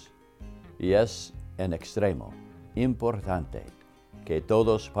 años. Y es en extremo importante que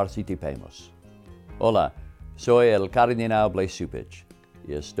todos participemos. Hola, soy el cardenal Blaise Cupich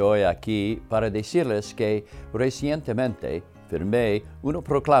y estoy aquí para decirles que recientemente firmé una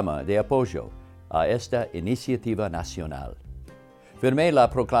proclama de apoyo a esta iniciativa nacional. Firmé la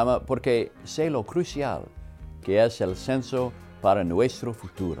proclama porque sé lo crucial que es el censo para nuestro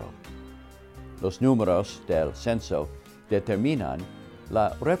futuro. Los números del censo determinan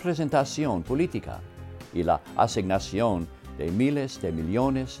la representación política y la asignación de miles de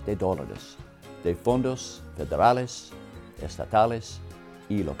millones de dólares de fondos federales, estatales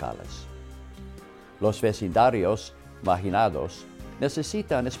y locales. Los vecindarios marginados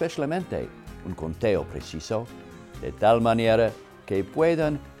necesitan especialmente un conteo preciso, de tal manera que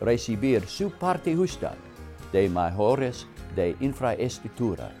puedan recibir su parte justa de mejoras de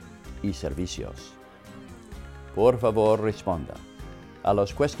infraestructura y servicios. Por favor, responda a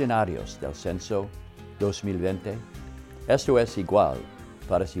los cuestionarios del Censo 2020. Esto es igual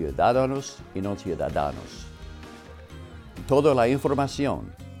para ciudadanos y no ciudadanos. Toda la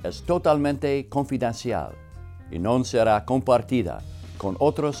información es totalmente confidencial y no será compartida con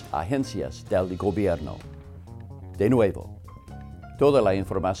otras agencias del gobierno. De nuevo, toda la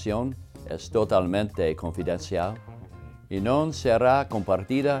información es totalmente confidencial y no será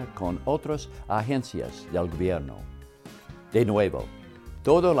compartida con otras agencias del gobierno. De nuevo,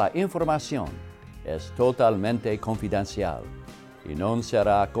 toda la información es totalmente confidencial y no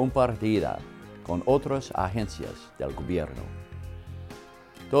será compartida con otras agencias del gobierno.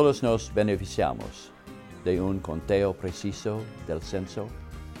 Todos nos beneficiamos de un conteo preciso del censo.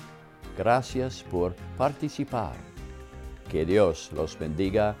 Gracias por participar. Que Dios los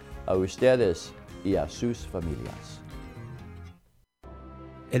bendiga a ustedes y a sus familias.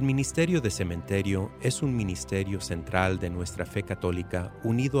 El Ministerio de Cementerio es un ministerio central de nuestra fe católica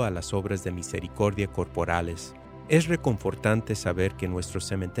unido a las obras de misericordia corporales. Es reconfortante saber que nuestros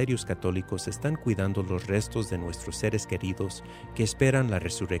cementerios católicos están cuidando los restos de nuestros seres queridos que esperan la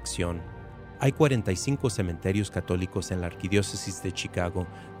resurrección. Hay 45 cementerios católicos en la Arquidiócesis de Chicago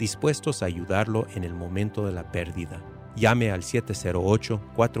dispuestos a ayudarlo en el momento de la pérdida. Llame al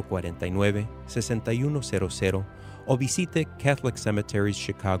 708-449-6100 o visite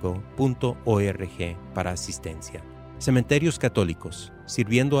catholiccemeterieschicago.org para asistencia. Cementerios Católicos,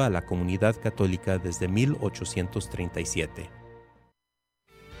 sirviendo a la comunidad católica desde 1837.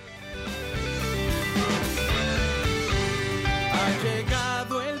 Ha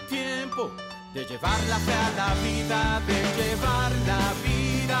llegado el tiempo de llevar la fe a la vida, de llevar la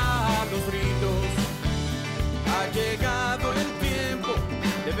vida a los ritos. Ha llegado el tiempo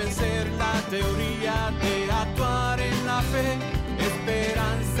de vencer la teoría, de actuar en la fe,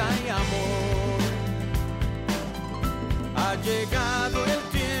 esperanza y amor. Ha llegado el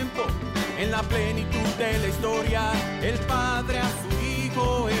tiempo, en la plenitud de la historia, el Padre a su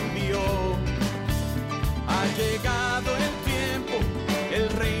Hijo envió. Ha llegado el tiempo, el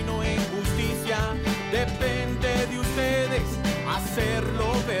reino en justicia, depende de ustedes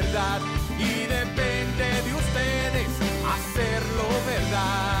hacerlo verdad. Y depende de ustedes hacerlo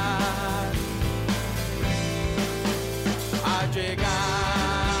verdad. Ha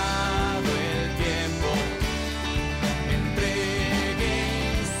llegado el tiempo,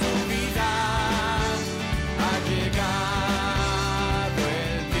 entreguen su vida. Ha llegado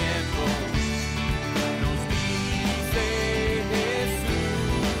el tiempo, nos dice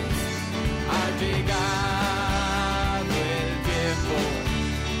Jesús. Ha llegado el tiempo,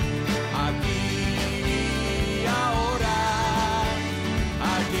 aquí y ahora.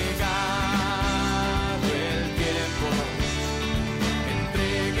 Ha llegado el tiempo.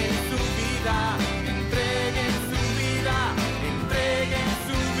 Entreguen su vida, entreguen su vida, entreguen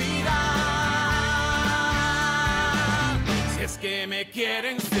su vida. Si es que me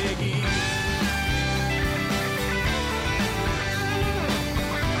quieren seguir.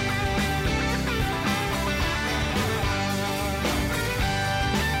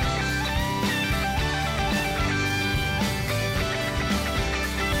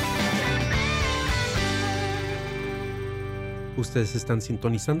 Ustedes están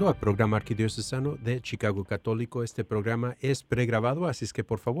sintonizando al programa arquidiocesano de Chicago Católico. Este programa es pregrabado, así es que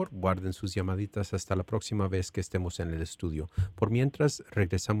por favor guarden sus llamaditas hasta la próxima vez que estemos en el estudio. Por mientras,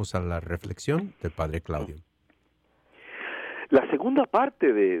 regresamos a la reflexión del Padre Claudio. La segunda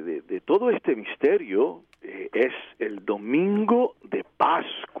parte de todo este misterio es el domingo de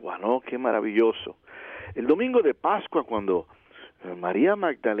Pascua, ¿no? Qué maravilloso. El domingo de Pascua, cuando María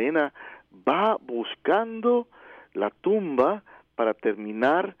Magdalena va buscando la tumba para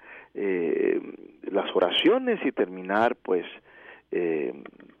terminar las oraciones y terminar pues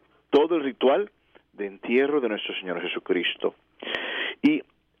todo el ritual de entierro de nuestro Señor Jesucristo. Y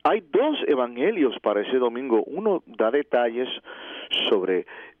hay dos evangelios para ese domingo. Uno da detalles sobre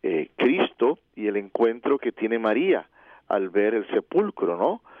Cristo y el encuentro que tiene María al ver el sepulcro,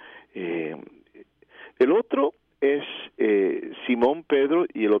 ¿no? El otro es Simón Pedro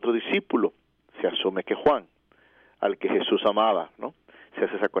y el otro discípulo, se asume que Juan, al que Jesús amaba, ¿no? Se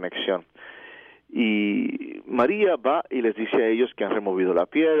hace esa conexión. Y María va y les dice a ellos que han removido la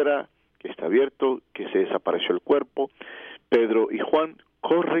piedra, que está abierto, que se desapareció el cuerpo. Pedro y Juan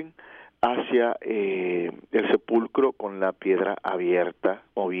corren hacia el sepulcro con la piedra abierta,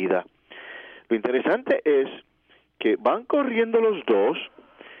 movida. Lo interesante es que van corriendo los dos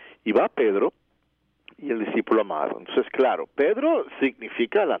y va Pedro y el discípulo amado. Entonces, claro, Pedro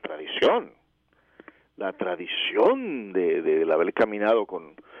significa la tradición de haber caminado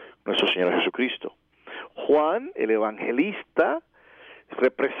con nuestro Señor Jesucristo. Juan, el evangelista,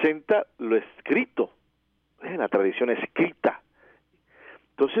 representa lo escrito, la tradición escrita.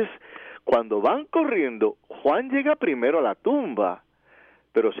 Entonces, cuando van corriendo, Juan llega primero a la tumba,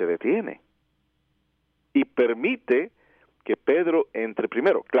 pero se detiene y permite que Pedro entre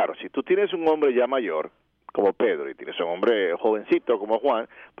primero. Claro, si tú tienes un hombre ya mayor, como Pedro, y tienes un hombre jovencito como Juan,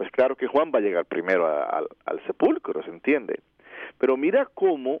 pues claro que Juan va a llegar primero al sepulcro, ¿se entiende? Pero mira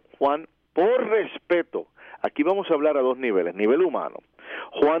cómo Juan, por respeto, aquí vamos a hablar a dos niveles, nivel humano.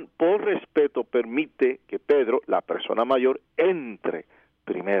 Juan, por respeto, permite que Pedro, la persona mayor, entre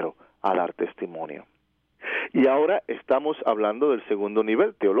primero a dar testimonio. Y ahora estamos hablando del segundo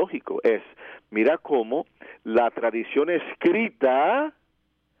nivel teológico, mira cómo la tradición escrita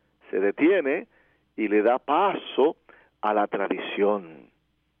se detiene y le da paso a la tradición,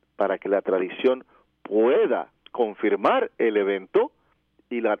 para que la tradición pueda confirmar el evento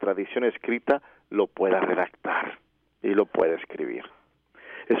y la tradición escrita lo pueda redactar y lo pueda escribir.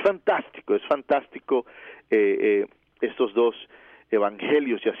 Es fantástico estos dos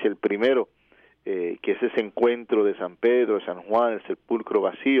evangelios, y hacia el primero, que es ese encuentro de San Pedro, de San Juan, el sepulcro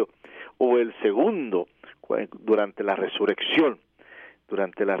vacío, o el segundo, durante la resurrección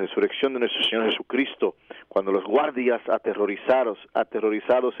de nuestro Señor Jesucristo, cuando los guardias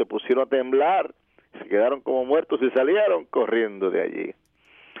aterrorizados se pusieron a temblar, se quedaron como muertos y salieron corriendo de allí.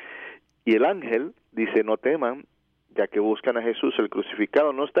 Y el ángel dice, no teman, ya que buscan a Jesús, el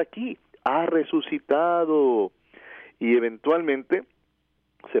crucificado no está aquí, ha resucitado. Y eventualmente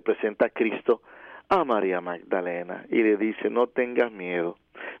se presenta a Cristo a María Magdalena y le dice, no tengas miedo,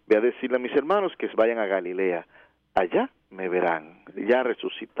 ve a decirle a mis hermanos que vayan a Galilea, allá me verán, ya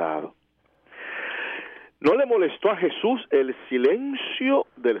resucitado. No le molestó a Jesús el silencio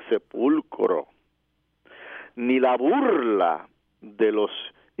del sepulcro, ni la burla de los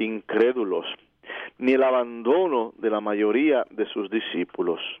incrédulos, ni el abandono de la mayoría de sus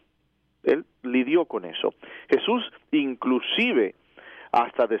discípulos. Él lidió con eso. Jesús inclusive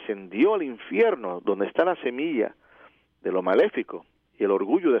hasta descendió al infierno, donde está la semilla de lo maléfico y el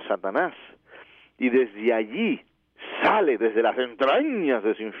orgullo de Satanás. Y desde allí sale, desde las entrañas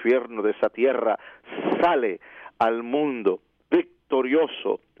de ese infierno, de esa tierra, sale al mundo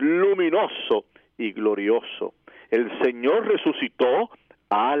victorioso, luminoso y glorioso. El Señor resucitó,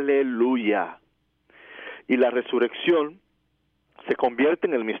 aleluya. Y la resurrección se convierte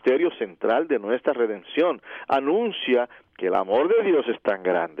en el misterio central de nuestra redención. Anuncia que el amor de Dios es tan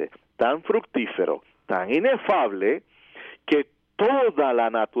grande, tan fructífero, tan inefable, que toda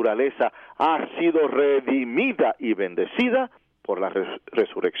la naturaleza ha sido redimida y bendecida por la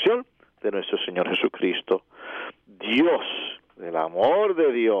resurrección de nuestro Señor Jesucristo. Dios, el amor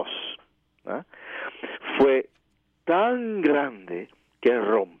de Dios, fue tan grande que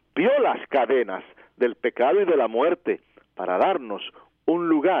rompió las cadenas del pecado y de la muerte para darnos un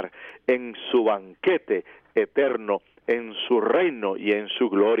lugar en su banquete eterno, en su reino y en su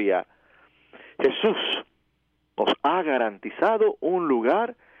gloria. Jesús nos ha garantizado un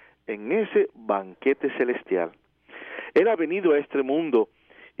lugar en ese banquete celestial. Él ha venido a este mundo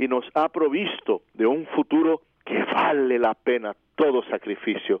y nos ha provisto de un futuro que vale la pena todo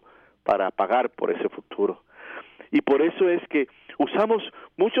sacrificio para pagar por ese futuro. Y por eso es que usamos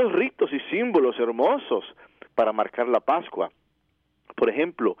muchos ritos y símbolos hermosos para marcar la Pascua. Por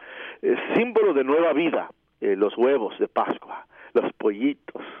ejemplo, el símbolo de nueva vida, los huevos de Pascua, los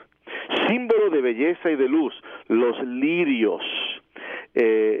pollitos. Símbolo de belleza y de luz, los lirios,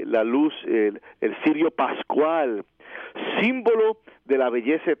 la luz, el cirio pascual. símbolo de la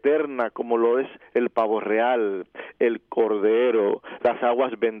belleza eterna, como lo es el pavo real, el cordero, las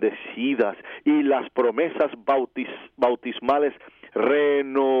aguas bendecidas y las promesas bautismales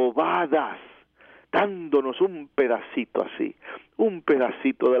renovadas, dándonos un pedacito así, un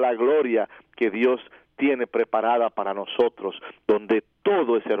pedacito de la gloria que Dios tiene preparada para nosotros, donde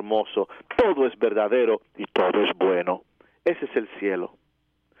todo es hermoso, todo es verdadero y todo es bueno. Ese es el cielo.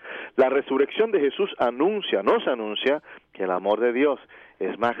 La resurrección de Jesús nos anuncia que el amor de Dios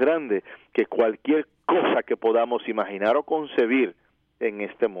es más grande que cualquier cosa que podamos imaginar o concebir en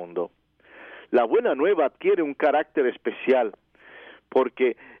este mundo. La buena nueva adquiere un carácter especial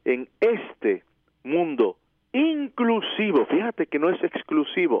porque en este mundo inclusivo, fíjate que no es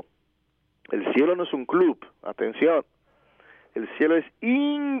exclusivo, el cielo no es un club, atención, el cielo es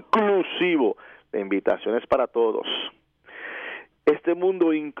inclusivo, la invitación es para todos. Este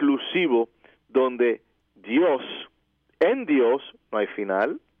mundo inclusivo donde en Dios no hay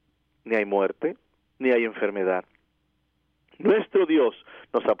final, ni hay muerte, ni hay enfermedad. Nuestro Dios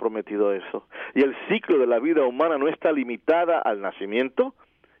nos ha prometido eso. Y el ciclo de la vida humana no está limitada al nacimiento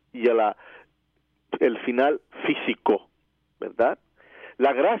y a el final físico, ¿verdad?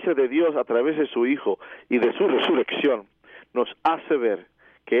 La gracia de Dios a través de su Hijo y de su resurrección nos hace ver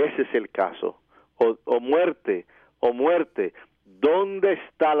que ese es el caso. O muerte, ¿dónde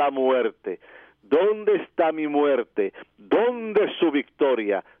está la muerte? ¿Dónde está mi muerte? ¿Dónde es su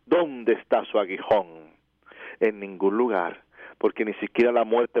victoria? ¿Dónde está su aguijón? En ningún lugar, porque ni siquiera la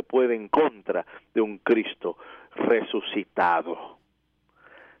muerte puede en contra de un Cristo resucitado.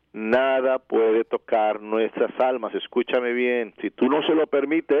 Nada puede tocar nuestras almas, escúchame bien, si tú no se lo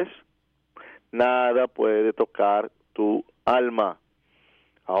permites, nada puede tocar tu alma.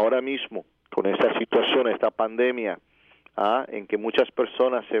 Ahora mismo, con esta situación, esta pandemia, en que muchas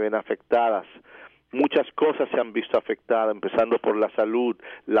personas se ven afectadas, muchas cosas se han visto afectadas, empezando por la salud,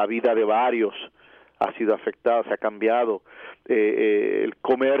 la vida de varios ha sido afectada, se ha cambiado, el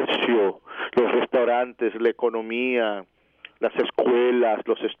comercio, los restaurantes, la economía, las escuelas,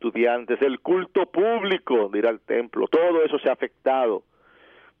 los estudiantes, el culto público de ir al templo, todo eso se ha afectado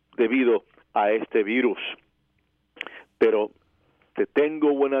debido a este virus. Pero te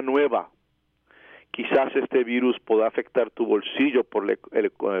tengo buena nueva. Quizás este virus pueda afectar tu bolsillo por la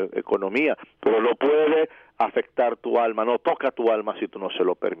economía, pero no puede afectar tu alma, no toca tu alma si tú no se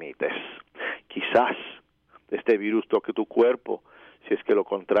lo permites. Quizás este virus toque tu cuerpo si es que lo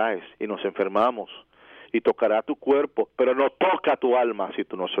contraes y nos enfermamos, y tocará tu cuerpo, pero no toca tu alma si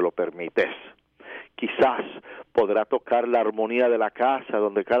tú no se lo permites. Quizás podrá tocar la armonía de la casa,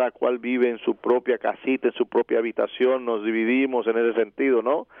 donde cada cual vive en su propia casita, en su propia habitación, nos dividimos en ese sentido,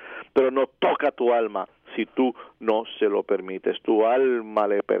 ¿no? Pero no toca tu alma si tú no se lo permites. Tu alma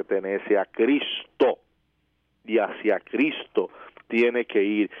le pertenece a Cristo y hacia Cristo tiene que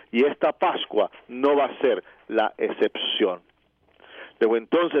ir. Y esta Pascua no va a ser la excepción. Luego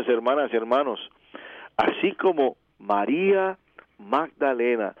entonces, hermanas y hermanos, así como María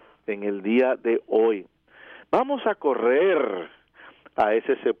Magdalena en el día de hoy, vamos a correr a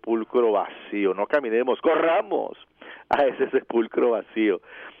ese sepulcro vacío, no caminemos, corramos a ese sepulcro vacío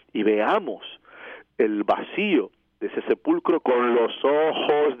y veamos el vacío de ese sepulcro con los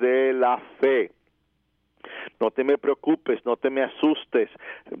ojos de la fe. No te me preocupes, no te me asustes.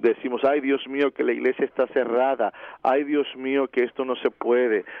 Decimos, ay Dios mío que la iglesia está cerrada, ay Dios mío que esto no se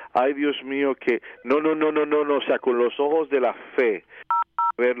puede, ay Dios mío que... No, o sea, con los ojos de la fe,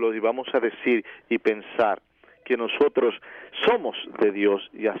 verlo y vamos a decir y pensar que nosotros somos de Dios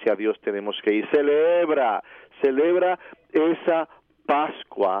y hacia Dios tenemos que ir. Celebra esa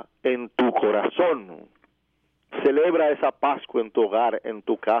Pascua en tu corazón. Celebra esa Pascua en tu hogar, en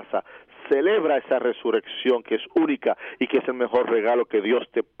tu casa. Celebra esa resurrección que es única y que es el mejor regalo que Dios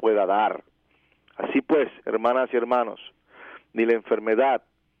te pueda dar. Así pues, hermanas y hermanos, ni la enfermedad,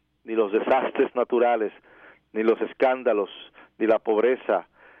 ni los desastres naturales, ni los escándalos, ni la pobreza,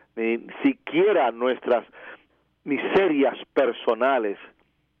 ni siquiera nuestras miserias personales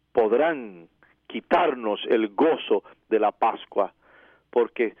podrán quitarnos el gozo de la Pascua,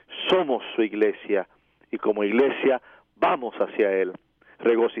 porque somos su iglesia y como iglesia vamos hacia Él.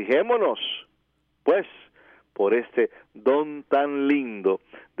 Regocijémonos, pues, por este don tan lindo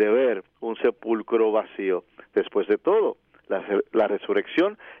de ver un sepulcro vacío. Después de todo, la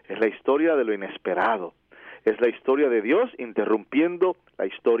resurrección es la historia de lo inesperado. Es la historia de Dios interrumpiendo la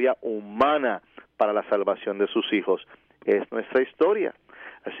historia humana para la salvación de sus hijos. Es nuestra historia.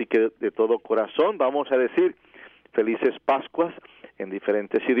 Así que de todo corazón vamos a decir felices Pascuas en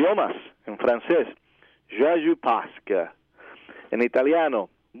diferentes idiomas. En francés, Joyeux Pasque. En italiano,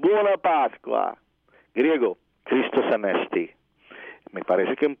 Buona Pascua. Griego, Chrystus Anesti. Me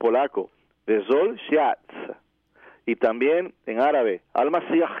parece que en polaco, Bezol Shiatz. Y también en árabe,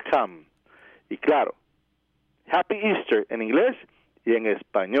 Al-Mashiach Kam. Y claro, Happy Easter en inglés y en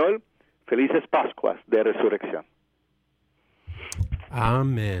español, Felices Pascuas de Resurrección.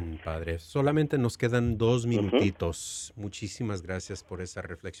 Amén, Padre. Solamente nos quedan 2 minutitos. Muchísimas gracias por esa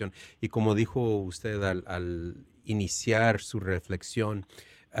reflexión. Y como dijo usted al iniciar su reflexión,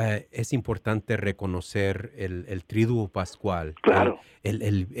 es importante reconocer el triduo pascual. Claro.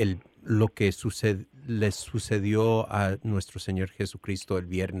 Lo que le sucedió a nuestro Señor Jesucristo el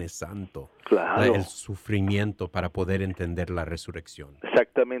Viernes Santo. Claro. El sufrimiento para poder entender la resurrección.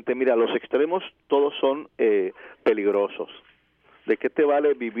 Exactamente. Mira, los extremos todos son peligrosos. ¿De qué te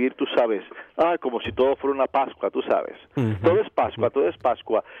vale vivir, tú sabes? Como si todo fuera una Pascua, tú sabes. Todo es Pascua, todo es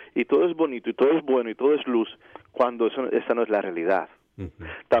Pascua, y todo es bonito, y todo es bueno, y todo es luz, cuando esa no es la realidad.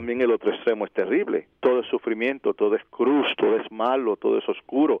 También el otro extremo es terrible. Todo es sufrimiento, todo es cruz, todo es malo, todo es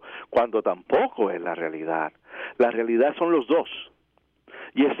oscuro, cuando tampoco es la realidad. La realidad son los dos.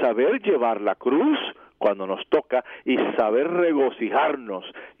 Y es saber llevar la cruz cuando nos toca y saber regocijarnos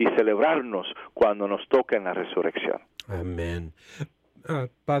y celebrarnos cuando nos toca en la resurrección. Amén.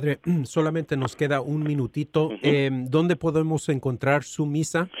 Padre, solamente nos queda un minutito. ¿Dónde podemos encontrar su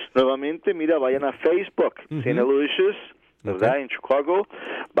misa? Nuevamente, mira, vayan a Facebook, St. Aloysius, ¿verdad? En Chicago.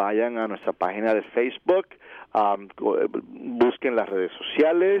 Vayan a nuestra página de Facebook. Busquen las redes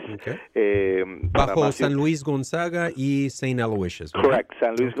sociales. Bajo San Luis Gonzaga y St. Aloysius. Correcto,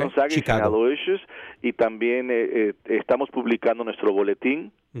 San Luis Gonzaga y St. Aloysius. Y también estamos publicando nuestro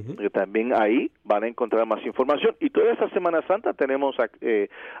boletín. Que también ahí van a encontrar más información. Y toda esta Semana Santa tenemos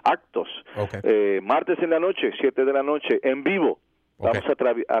actos. Martes en la noche, 7 de la noche, en vivo. Vamos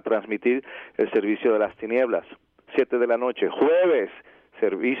a transmitir el servicio de las tinieblas. 7 de la noche. Jueves,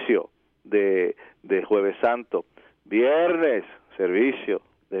 servicio de Jueves Santo. Viernes, servicio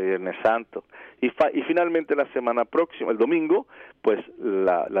de Viernes Santo. Y finalmente la semana próxima, el domingo, pues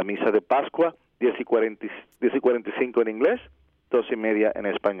la misa de Pascua, 10:45 en inglés, 2:30 en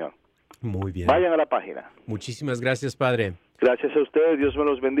español. Muy bien. Vayan a la página. Muchísimas gracias, Padre. Gracias a ustedes, Dios me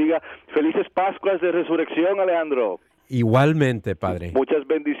los bendiga. Felices Pascuas de Resurrección, Alejandro. Igualmente, Padre. Muchas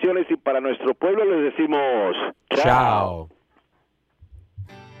bendiciones y para nuestro pueblo les decimos chao.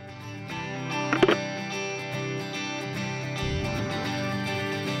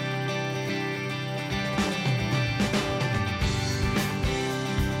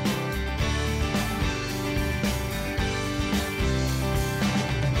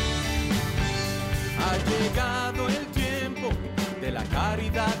 Ha llegado el tiempo de la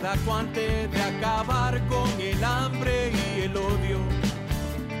caridad acuante, de acabar con el hambre y el odio.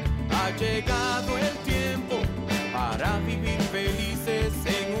 Ha llegado el tiempo para vivir felices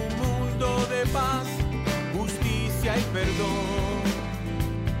en un mundo de paz, justicia y perdón.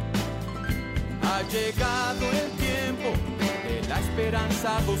 Ha llegado el tiempo de la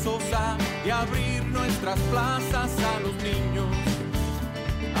esperanza gozosa, de abrir nuestras plazas a los niños.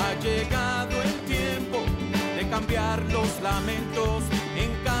 Ha llegado el tiempo de cambiar los lamentos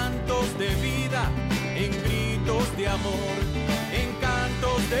en cantos de vida, en gritos de amor, en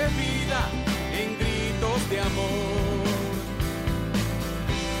cantos de vida, en gritos de amor.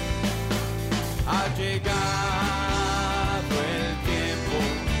 Ha llegado el tiempo,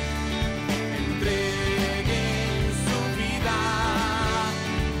 entreguen su vida.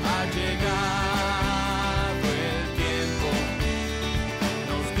 Ha llegado el tiempo,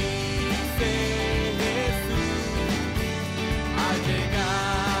 nos dice Jesús. Ha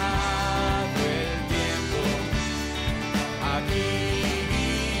llegado el tiempo, aquí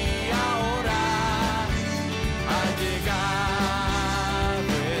y ahora. Ha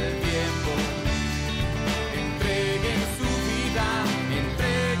llegado el tiempo, entreguen su vida,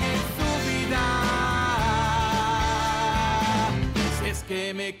 entreguen su vida. Si es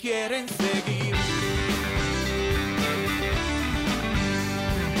que me quieren seguir.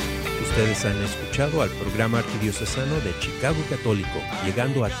 Ustedes han escuchado al programa arquidiocesano de Chicago Católico,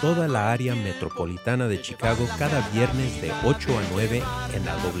 llegando a toda la área metropolitana de Chicago cada viernes de 8 a 9 en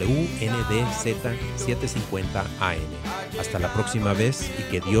la WNDZ 750 AM. Hasta la próxima vez y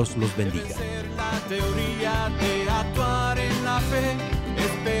que Dios los bendiga. La teoría de actuar en la fe,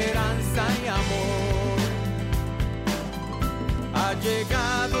 esperanza y amor. Ha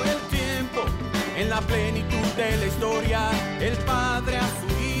llegado el tiempo, en la plenitud de la historia, el Padre a su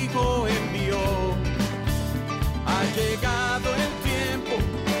Hijo envió. Ha llegado el tiempo,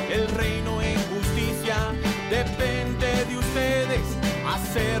 el reino en justicia, depende de ustedes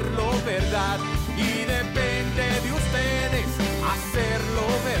hacerlo verdad. Y depende de ustedes hacerlo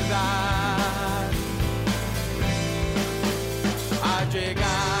verdad. llegado